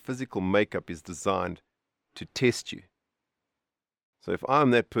physical makeup is designed to test you. So if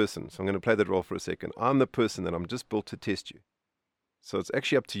I'm that person, so I'm going to play that role for a second, I'm the person that I'm just built to test you. So it's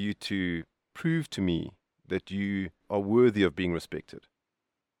actually up to you to prove to me that you are worthy of being respected.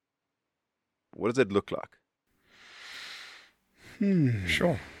 What does that look like?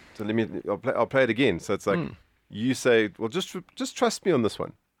 Sure. So I'll play it again. So it's like you say, well, just trust me on this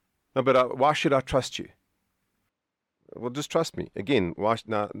one. No, but why should I trust you? Well, just trust me. Again,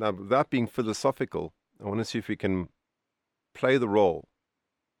 now, without being philosophical, I want to see if we can play the role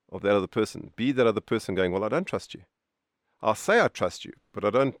of that other person. Be that other person going, well, I don't trust you. I'll say I trust you, but I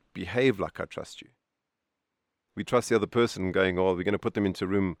don't behave like I trust you. We trust the other person going, oh, we're going to put them into a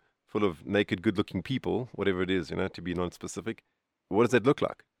room full of naked, good-looking people, whatever it is, to be non-specific. What does that look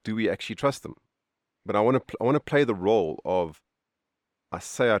like? Do we actually trust them? But I want to play the role of, I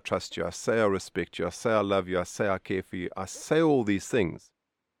say I trust you, I say I respect you, I say I love you, I say I care for you, I say all these things,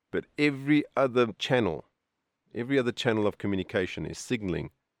 but every other channel of communication is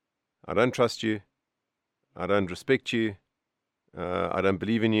signaling, I don't trust you, I don't respect you, I don't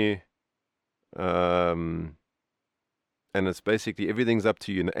believe in you, and it's basically everything's up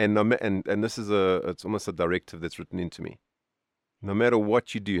to you, and this is it's almost a directive that's written into me. No matter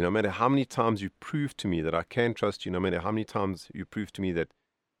what you do, no matter how many times you prove to me that I can trust you, no matter how many times you prove to me that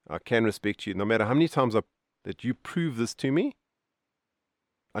I can respect you, no matter how many times that you prove this to me,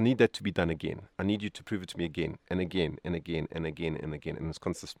 I need that to be done again. I need you to prove it to me again and again and again and again and again, and it's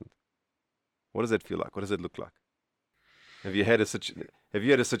consistent. What does that feel like? What does it look like? Have you had a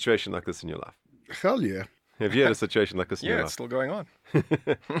situation like this in your life? Hell yeah. Have you had a situation like this in your life? Yeah, it's still going on.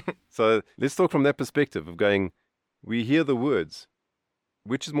 So let's talk from that perspective of going, we hear the words.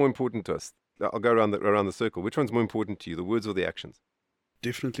 Which is more important to us? I'll go around the circle. Which one's more important to you, the words or the actions?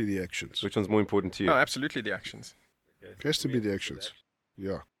 Definitely the actions. Which one's more important to you? No, absolutely the actions. It has to be the actions.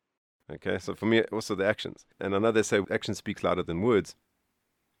 Yeah. Okay, so for me, also the actions. And I know they say actions speak louder than words.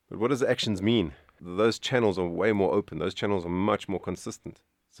 But what does actions mean? Those channels are way more open. Those channels are much more consistent.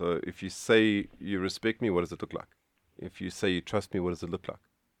 So if you say you respect me, what does it look like? If you say you trust me, what does it look like?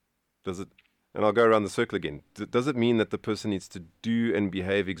 And I'll go around the circle again. Does it mean that the person needs to do and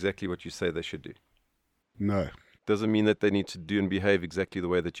behave exactly what you say they should do? No. Does it mean that they need to do and behave exactly the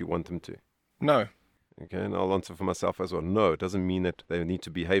way that you want them to? No. Okay, and I'll answer for myself as well. No, it doesn't mean that they need to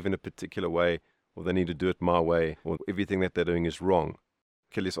behave in a particular way or they need to do it my way or everything that they're doing is wrong.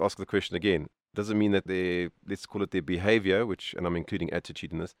 Okay, let's ask the question again. Does it mean that let's call it their behavior, and I'm including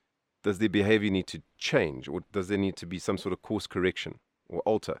attitude in this, does their behavior need to change or does there need to be some sort of course correction or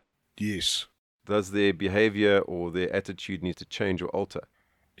alter? Yes. Does their behavior or their attitude need to change or alter?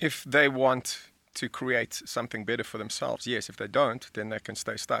 If they want to create something better for themselves, yes. If they don't, then they can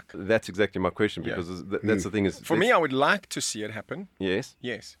stay stuck. That's exactly my question, because that's the thing is... For me, I would like to see it happen. Yes?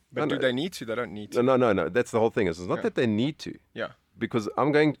 Yes. But do they need to? They don't need to. No. That's the whole thing. It's not that they need to. Yeah. Because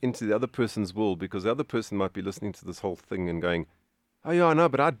I'm going into the other person's world, because the other person might be listening to this whole thing and going, oh yeah, I know,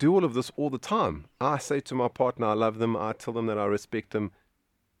 but I do all of this all the time. I say to my partner, I love them. I tell them that I respect them.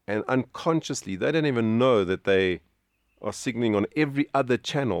 And unconsciously, they don't even know that they are signaling on every other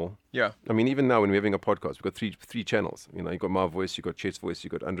channel. Yeah. I mean, even now when we're having a podcast, we've got three channels. You've got my voice, you've got Chet's voice,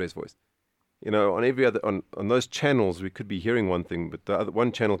 you've got Andre's voice. On every other, on those channels, we could be hearing one thing, but the other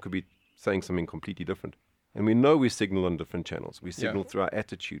one channel could be saying something completely different. And we know we signal on different channels. We signal through our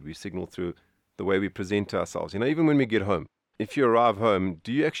attitude. We signal through the way we present to ourselves. Even when we get home, if you arrive home,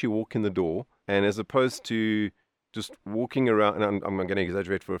 do you actually walk in the door? And as opposed to just walking around, and I'm going to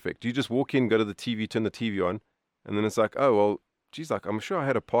exaggerate for effect, do you just walk in, go to the TV, turn the TV on, and then it's like, oh, well, geez, I'm sure I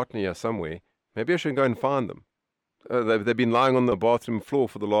had a partner here somewhere. Maybe I should go and find them. They've been lying on the bathroom floor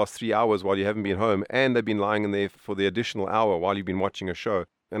for the last 3 hours while you haven't been home, and they've been lying in there for the additional hour while you've been watching a show.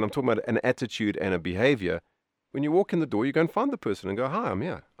 And I'm talking about an attitude and a behavior. When you walk in the door, you go and find the person and go, hi, I'm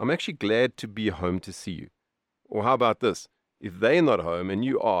here. I'm actually glad to be home to see you. Or how about this? If they're not home and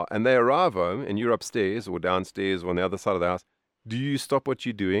you are, and they arrive home and you're upstairs or downstairs or on the other side of the house, do you stop what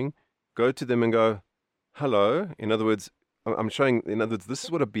you're doing, go to them and go, hello? In other words, this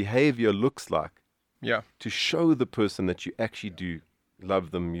is what a behavior looks like. Yeah. To show the person that you actually do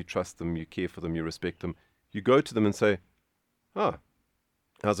love them, you trust them, you care for them, you respect them. You go to them and say, oh,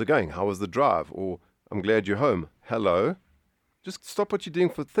 how's it going? How was the drive? Or, I'm glad you're home. Hello. Just stop what you're doing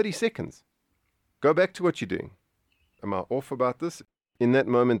for 30 seconds. Go back to what you're doing. Am I off about this? In that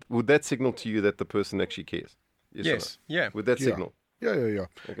moment, would that signal to you that the person actually cares? Yes. Yeah. Would that signal? Yeah.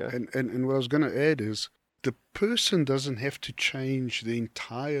 Okay. And what I was going to add is the person doesn't have to change the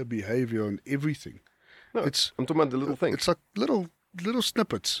entire behavior on everything. No, I'm talking about the little things. It's like little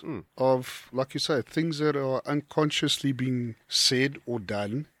snippets of, like you say, things that are unconsciously being said or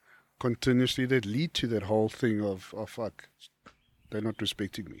done continuously that lead to that whole thing of, oh, fuck, they're not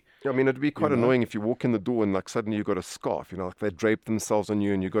respecting me. Yeah, I mean, it'd be quite annoying if you walk in the door and suddenly you've got a scarf, like they drape themselves on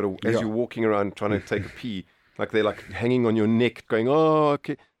you and you've got to, as you're walking around trying to take a pee, like they're hanging on your neck going, oh,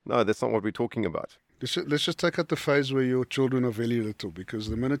 okay. No, that's not what we're talking about. Let's just take out the phase where your children are very little, because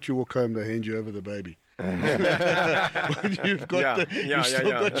the minute you walk home, they hand you over the baby. When you've got you've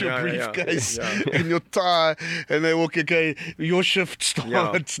still got your briefcase in your tie, and they walk, okay, your shift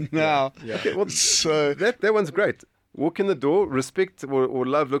starts now. Okay, well, so that one's great. Walk in the door, respect or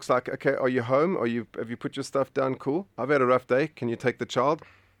love looks like, okay, are you home? Have you put your stuff down? Cool. I've had a rough day. Can you take the child?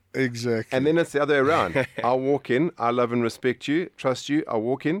 Exactly. And then it's the other way around. I'll walk in, I love and respect you, trust you, I'll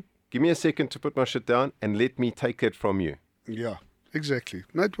walk in, give me a second to put my shit down and let me take it from you. Yeah, exactly.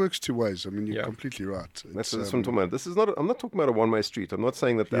 No, it works two ways. I mean, you're completely right. That's what I'm talking about. I'm not talking about a one-way street. I'm not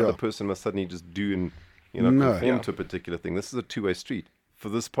saying that the other person must suddenly just do and conform to a particular thing. This is a two-way street. For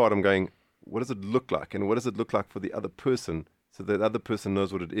this part, I'm going, what does it look like? And what does it look like for the other person so that the other person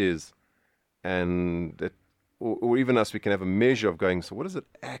knows what it is? And that, or even us, we can have a measure of going, so what does it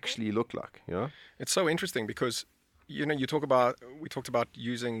actually look like? You know? It's so interesting because, we talked about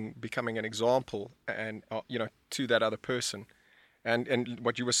becoming an example and, to that other person. And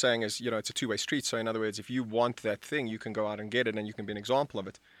what you were saying is, it's a two-way street. So in other words, if you want that thing, you can go out and get it and you can be an example of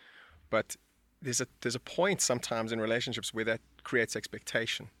it. But there's a point sometimes in relationships where that creates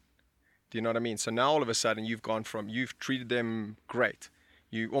expectation. Do you know what I mean? So now all of a sudden you've treated them great.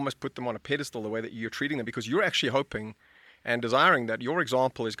 You almost put them on a pedestal the way that you're treating them because you're actually hoping and desiring that your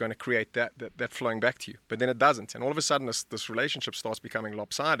example is going to create that flowing back to you. But then it doesn't. And all of a sudden this relationship starts becoming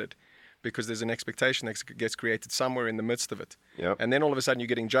lopsided because there's an expectation that gets created somewhere in the midst of it. Yep. And then all of a sudden you're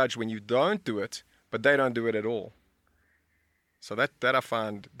getting judged when you don't do it, but they don't do it at all. So that I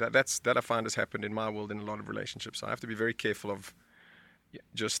find has happened in my world in a lot of relationships. So I have to be very careful of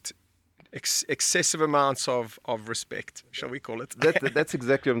just excessive amounts of respect, shall we call it? That's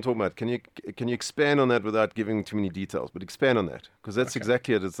exactly what I'm talking about. Can you expand on that without giving too many details? But expand on that because that's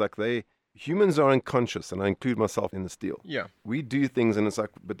exactly it. It's like humans are unconscious, and I include myself in this deal. Yeah, we do things, and it's like,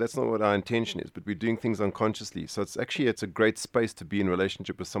 but that's not what our intention is. But we're doing things unconsciously. So it's a great space to be in a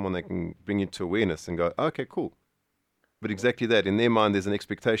relationship with someone that can bring you to awareness and go, okay, cool. But exactly that, in their mind, there's an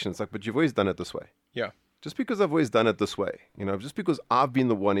expectation. It's like, but you've always done it this way. Yeah. Just because I've always done it this way, just because I've been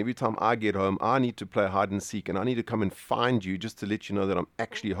the one, every time I get home, I need to play hide and seek and I need to come and find you just to let you know that I'm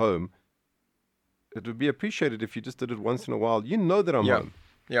actually home. It would be appreciated if you just did it once in a while. You know that I'm home.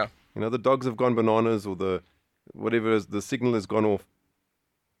 Yeah. The dogs have gone bananas or the signal has gone off.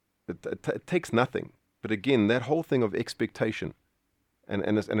 It takes nothing. But again, that whole thing of expectation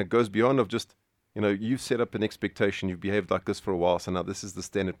and it goes beyond of just, you've set up an expectation, you've behaved like this for a while, so now this is the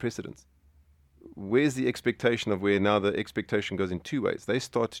standard precedence. Where's the expectation of where now the expectation goes in two ways? They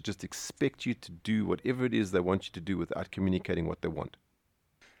start to just expect you to do whatever it is they want you to do without communicating what they want.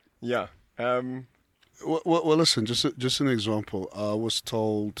 Yeah. Well, listen, just an example. I was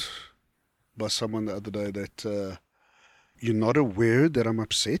told by someone the other day that you're not aware that I'm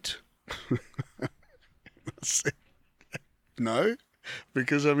upset. I said, no,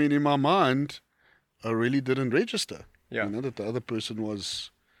 because in my mind, I really didn't register. Yeah. That the other person was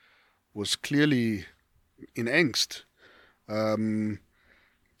clearly in angst.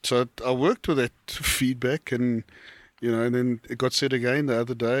 So I worked with that feedback and then it got said again the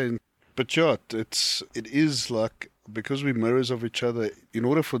other day. But it is like, because we're mirrors of each other, in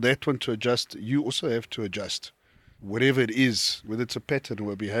order for that one to adjust, you also have to adjust. Whatever it is, whether it's a pattern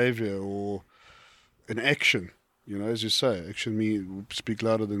or a behavior or an action, as you say, action speak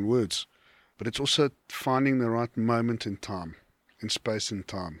louder than words. But it's also finding the right moment in time, in space and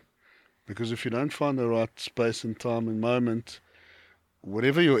time. Because if you don't find the right space and time and moment,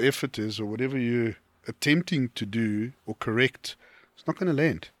 whatever your effort is or whatever you're attempting to do or correct, it's not going to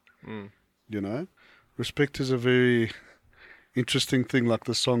land. Respect is a very interesting thing, like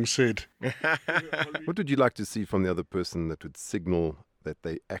the song said. What would you like to see from the other person that would signal that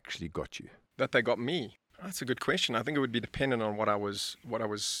they actually got you? That they got me? That's a good question. I think it would be dependent on what I was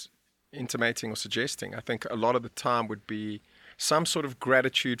intimating or suggesting. I think a lot of the time would be some sort of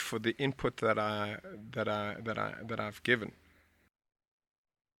gratitude for the input that I've given.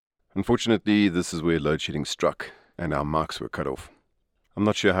 Unfortunately, this is where load shedding struck and our marks were cut off. I'm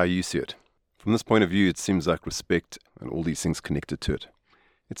not sure how you see it. From this point of view, it seems like respect and all these things connected to it.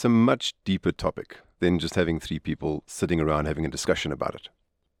 It's a much deeper topic than just having three people sitting around having a discussion about it.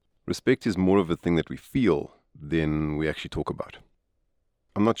 Respect is more of a thing that we feel than we actually talk about.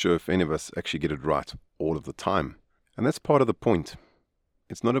 I'm not sure if any of us actually get it right all of the time. And that's part of the point.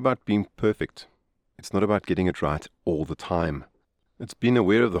 It's not about being perfect. It's not about getting it right all the time. It's being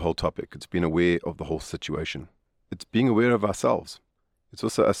aware of the whole topic. It's being aware of the whole situation. It's being aware of ourselves. It's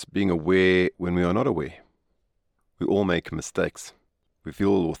also us being aware when we are not aware. We all make mistakes. We feel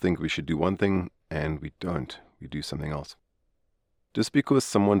or think we should do one thing, and we don't. We do something else. Just because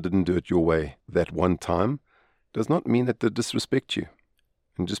someone didn't do it your way that one time does not mean that they disrespect you.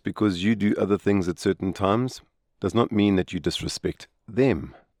 And just because you do other things at certain times does not mean that you disrespect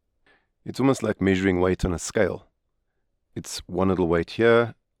them. It's almost like measuring weight on a scale. It's one little weight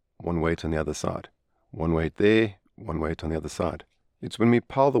here, one weight on the other side. One weight there, one weight on the other side. It's when we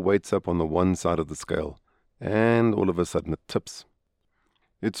pile the weights up on the one side of the scale, and all of a sudden it tips.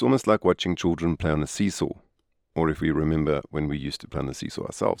 It's almost like watching children play on a seesaw, or if we remember when we used to play on the seesaw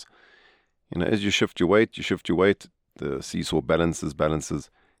ourselves. As you shift your weight, the seesaw balances,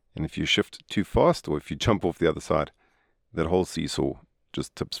 and if you shift too fast, or if you jump off the other side, that whole seesaw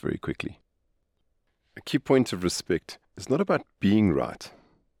just tips very quickly. A key point of respect is not about being right,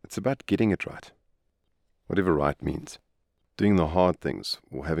 it's about getting it right. Whatever right means. Doing the hard things,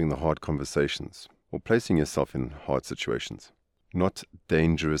 or having the hard conversations, or placing yourself in hard situations. Not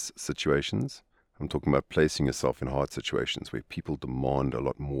dangerous situations. I'm talking about placing yourself in hard situations where people demand a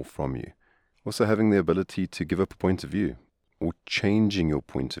lot more from you. Also having the ability to give up a point of view, or changing your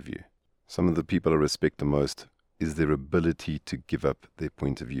point of view. Some of the people I respect the most is their ability to give up their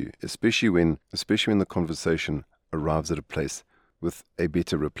point of view, especially when the conversation arrives at a place with a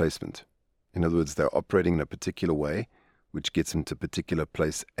better replacement. In other words, they're operating in a particular way, which gets them to a particular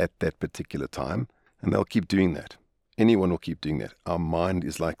place at that particular time, and they'll keep doing that. Anyone will keep doing that. Our mind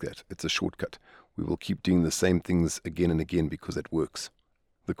is like that. It's a shortcut. We will keep doing the same things again and again because it works.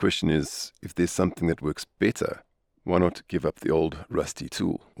 The question is, if there's something that works better, why not give up the old rusty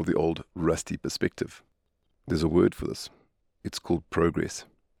tool or the old rusty perspective? There's a word for this. It's called progress.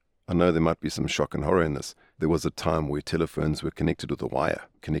 I know there might be some shock and horror in this. There was a time where telephones were connected with a wire,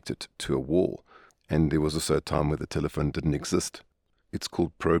 connected to a wall. And there was also a time where the telephone didn't exist. It's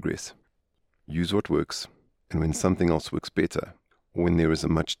called progress. Use what works, and when something else works better, or when there is a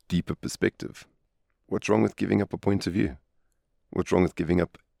much deeper perspective, what's wrong with giving up a point of view? What's wrong with giving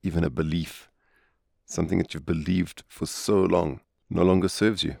up even a belief? Something that you've believed for so long no longer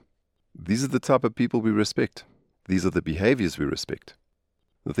serves you. These are the type of people we respect. These are the behaviors we respect.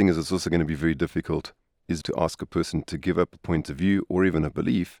 The thing is, it's also going to be very difficult is to ask a person to give up a point of view or even a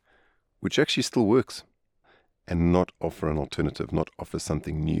belief which actually still works, and not offer an alternative, not offer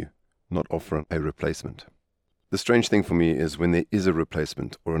something new, not offer a replacement. The strange thing for me is when there is a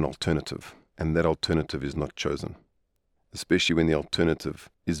replacement or an alternative, and that alternative is not chosen, especially when the alternative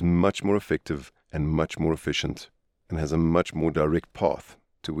is much more effective and much more efficient and has a much more direct path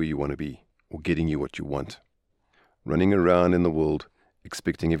to where you want to be or getting you what you want. Running around in the world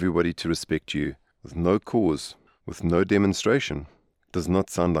expecting everybody to respect you with no cause, with no demonstration, does not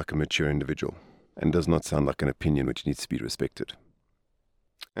sound like a mature individual and does not sound like an opinion which needs to be respected.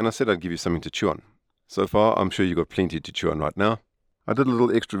 And I said I'd give you something to chew on. So far, I'm sure you've got plenty to chew on right now. I did a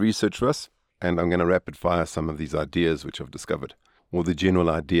little extra research for us, and I'm going to rapid fire some of these ideas which I've discovered, or the general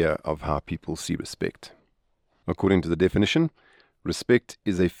idea of how people see respect. According to the definition, respect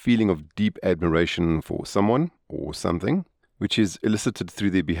is a feeling of deep admiration for someone or something, which is elicited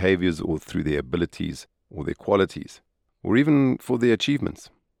through their behaviors or through their abilities or their qualities, or even for their achievements.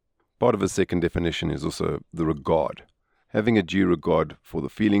 Part of a second definition is also the regard, having a due regard for the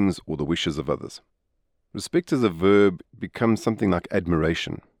feelings or the wishes of others. Respect as a verb becomes something like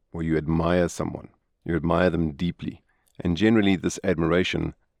admiration, where you admire someone, you admire them deeply, and generally this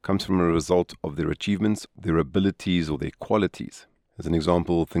admiration comes from a result of their achievements, their abilities, or their qualities. As an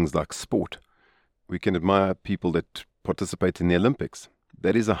example, things like sport. We can admire people that participate in the Olympics.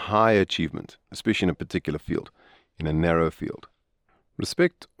 That is a high achievement, especially in a particular field, in a narrow field.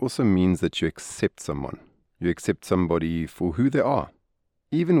 Respect also means that you accept someone. You accept somebody for who they are,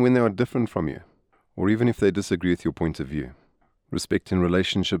 even when they are different from you, or even if they disagree with your point of view. Respect in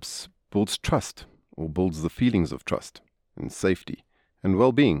relationships builds trust, or builds the feelings of trust, and safety, and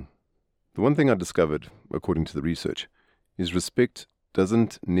well-being. The one thing I discovered, according to the research, is respect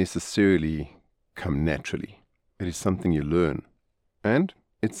doesn't necessarily come naturally. It is something you learn, and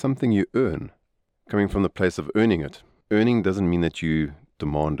it's something you earn. Coming from the place of earning it. Earning doesn't mean that you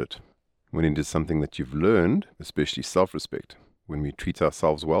demand it. When it is something that you've learned, especially self-respect, when we treat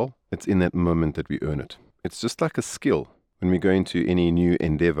ourselves well, it's in that moment that we earn it. It's just like a skill. When we go into any new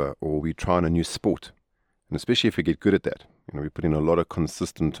endeavor or we try on a new sport, and especially if we get good at that, we put in a lot of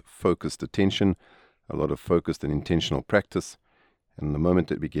consistent, focused attention, a lot of focused and intentional practice, and the moment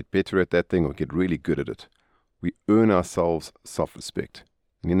that we get better at that thing or get really good at it, we earn ourselves self-respect.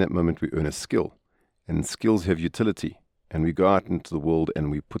 And in that moment, we earn a skill. And skills have utility, and we go out into the world and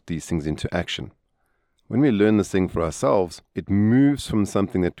we put these things into action. When we learn this thing for ourselves, it moves from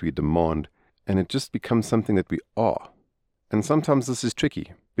something that we demand, and it just becomes something that we are. And sometimes this is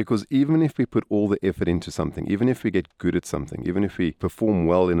tricky, because even if we put all the effort into something, even if we get good at something, even if we perform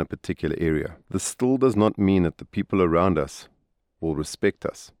well in a particular area, this still does not mean that the people around us will respect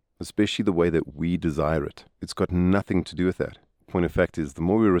us, especially the way that we desire it. It's got nothing to do with that. Point of fact is, the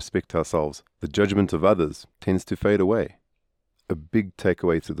more we respect ourselves, the judgment of others tends to fade away. A big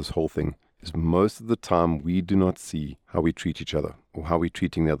takeaway through this whole thing is most of the time we do not see how we treat each other or how we're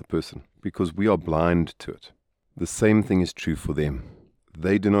treating the other person because we are blind to it. The same thing is true for them.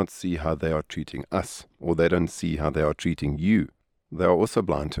 They do not see how they are treating us, or they don't see how they are treating you. They are also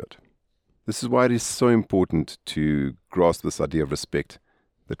blind to it. This is why it is so important to grasp this idea of respect,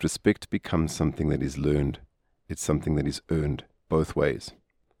 that respect becomes something that is learned. It's something that is earned both ways.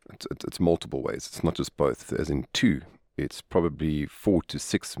 It's multiple ways. It's not just both, as in two. It's probably 4 to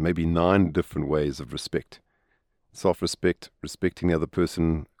 6, maybe 9 different ways of respect. Self-respect, respecting the other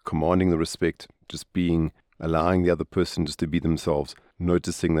person, commanding the respect, just being, allowing the other person just to be themselves,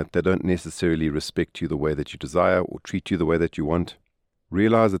 noticing that they don't necessarily respect you the way that you desire or treat you the way that you want.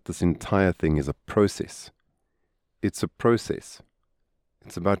 Realize that this entire thing is a process. It's a process.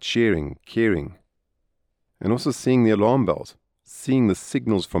 It's about sharing, caring, and also seeing the alarm bells, seeing the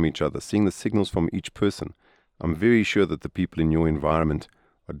signals from each other, seeing the signals from each person. I'm very sure that the people in your environment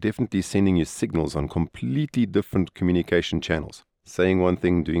are definitely sending you signals on completely different communication channels, saying one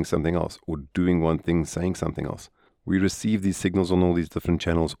thing, doing something else, or doing one thing, saying something else. We receive these signals on all these different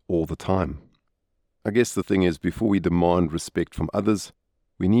channels all the time. I guess the thing is, before we demand respect from others,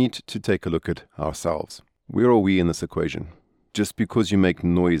 we need to take a look at ourselves. Where are we in this equation? Just because you make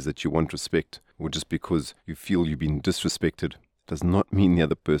noise that you want respect, or just because you feel you've been disrespected, does not mean the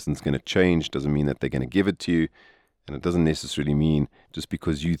other person's going to change, doesn't mean that they're going to give it to you, and it doesn't necessarily mean just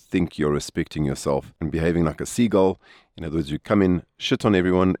because you think you're respecting yourself and behaving like a seagull, in other words, you come in, shit on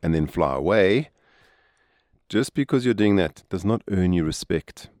everyone, and then fly away. Just because you're doing that does not earn you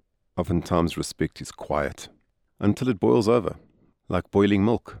respect. Oftentimes respect is quiet until it boils over, like boiling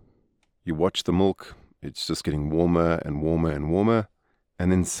milk. You watch the milk, it's just getting warmer and warmer and warmer,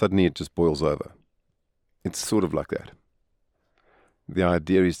 and then suddenly it just boils over. It's sort of like that. The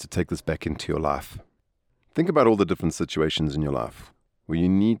idea is to take this back into your life. Think about all the different situations in your life where you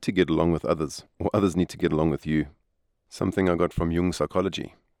need to get along with others, or others need to get along with you. Something I got from Jung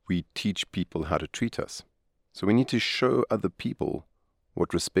psychology. We teach people how to treat us. So we need to show other people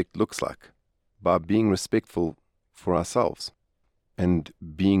what respect looks like by being respectful for ourselves and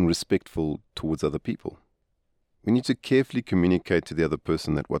being respectful towards other people. We need to carefully communicate to the other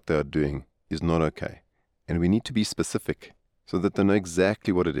person that what they are doing is not okay. And we need to be specific so that they know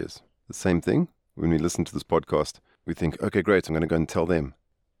exactly what it is. The same thing, when we listen to this podcast, we think, okay, great, I'm going to go and tell them.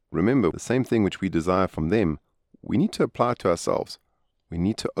 Remember, the same thing which we desire from them, we need to apply to ourselves. We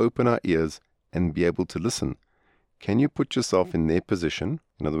need to open our ears and be able to listen. Can you put yourself in their position?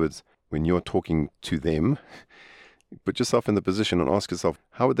 In other words, when you're talking to them, put yourself in the position and ask yourself,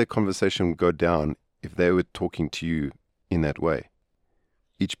 how would their conversation go down if they were talking to you in that way?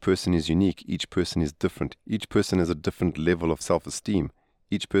 Each person is unique. Each person is different. Each person has a different level of self-esteem.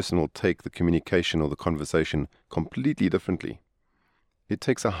 Each person will take the communication or the conversation completely differently. It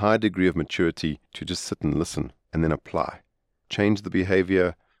takes a high degree of maturity to just sit and listen and then apply. Change the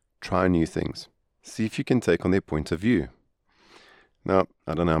behavior, try new things. See if you can take on their point of view. Now,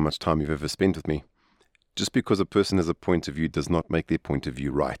 I don't know how much time you've ever spent with me. Just because a person has a point of view does not make their point of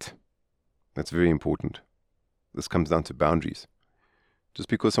view right. That's very important. This comes down to boundaries. Just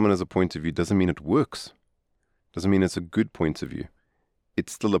because someone has a point of view doesn't mean it works. Doesn't mean it's a good point of view.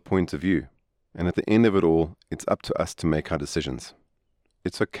 It's still a point of view. And at the end of it all, it's up to us to make our decisions.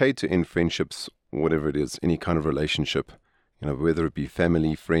 It's okay to end friendships, whatever it is, any kind of relationship, whether it be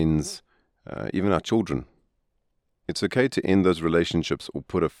family, friends, even our children. It's okay to end those relationships or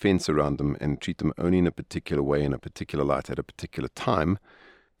put a fence around them and treat them only in a particular way, in a particular light, at a particular time,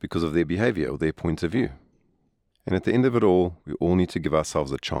 because of their behavior or their point of view. And at the end of it all, we all need to give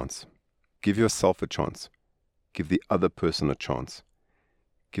ourselves a chance. Give yourself a chance. Give the other person a chance.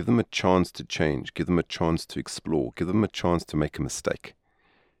 Give them a chance to change. Give them a chance to explore. Give them a chance to make a mistake.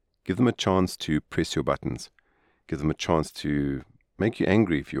 Give them a chance to press your buttons. Give them a chance to make you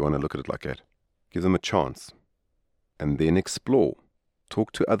angry if you want to look at it like that. Give them a chance. And then explore.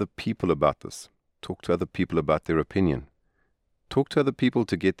 Talk to other people about this. Talk to other people about their opinion. Talk to other people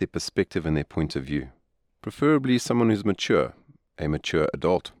to get their perspective and their point of view. Preferably someone who's mature, a mature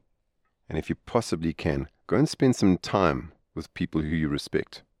adult. And if you possibly can, go and spend some time with people who you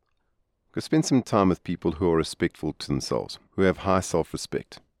respect. Go spend some time with people who are respectful to themselves, who have high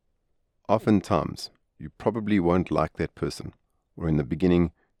self-respect. Oftentimes, you probably won't like that person, or in the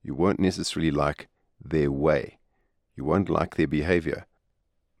beginning, you won't necessarily like their way. You won't like their behavior.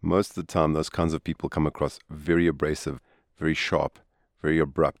 Most of the time, those kinds of people come across very abrasive, very sharp, very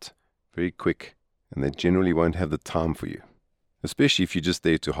abrupt, very quick, and they generally won't have the time for you. especially if you're just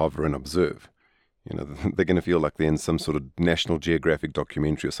there to hover and observe. They're going to feel like they're in some sort of National Geographic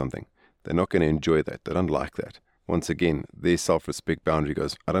documentary or something. They're not going to enjoy that. They don't like that. Once again, their self-respect boundary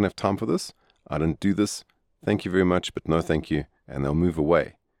goes, I don't have time for this. I don't do this. Thank you very much, but no thank you. And they'll move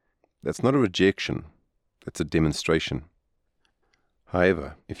away. That's not a rejection. That's a demonstration.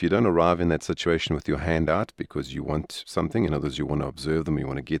 However, if you don't arrive in that situation with your hand out because you want something, in other words, you want to observe them, you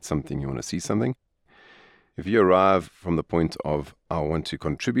want to get something, you want to see something, if you arrive from the point of, I want to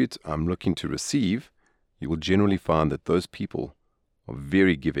contribute, I'm looking to receive, you will generally find that those people are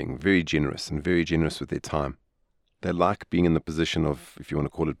very giving, very generous, and very generous with their time. They like being in the position of, if you want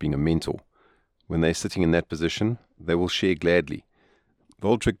to call it, being a mentor. When they're sitting in that position, they will share gladly. The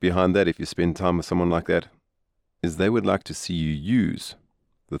whole trick behind that, if you spend time with someone like that, is they would like to see you use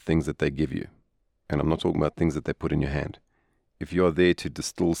the things that they give you. And I'm not talking about things that they put in your hand. If you are there to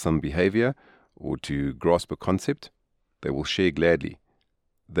distill some behavior or to grasp a concept, they will share gladly.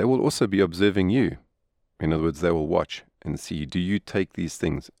 They will also be observing you. In other words, they will watch and see, do you take these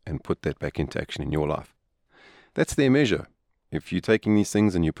things and put that back into action in your life? That's their measure. If you're taking these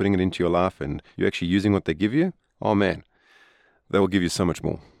things and you're putting it into your life and you're actually using what they give you, oh man, they will give you so much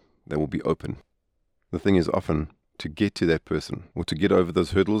more. They will be open. The thing is often to get to that person or to get over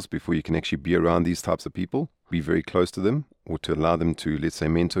those hurdles before you can actually be around these types of people, be very close to them, or to allow them to, let's say,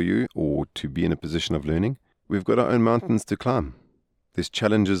 mentor you or to be in a position of learning. We've got our own mountains to climb. There's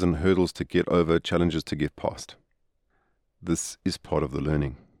challenges and hurdles to get over, challenges to get past. This is part of the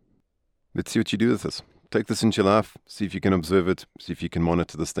learning. Let's see what you do with this. Take this into your life, see if you can observe it, see if you can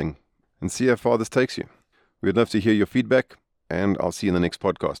monitor this thing, and see how far this takes you. We'd love to hear your feedback, and I'll see you in the next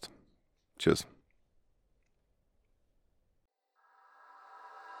podcast. Cheers.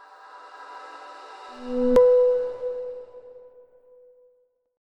 Thank you.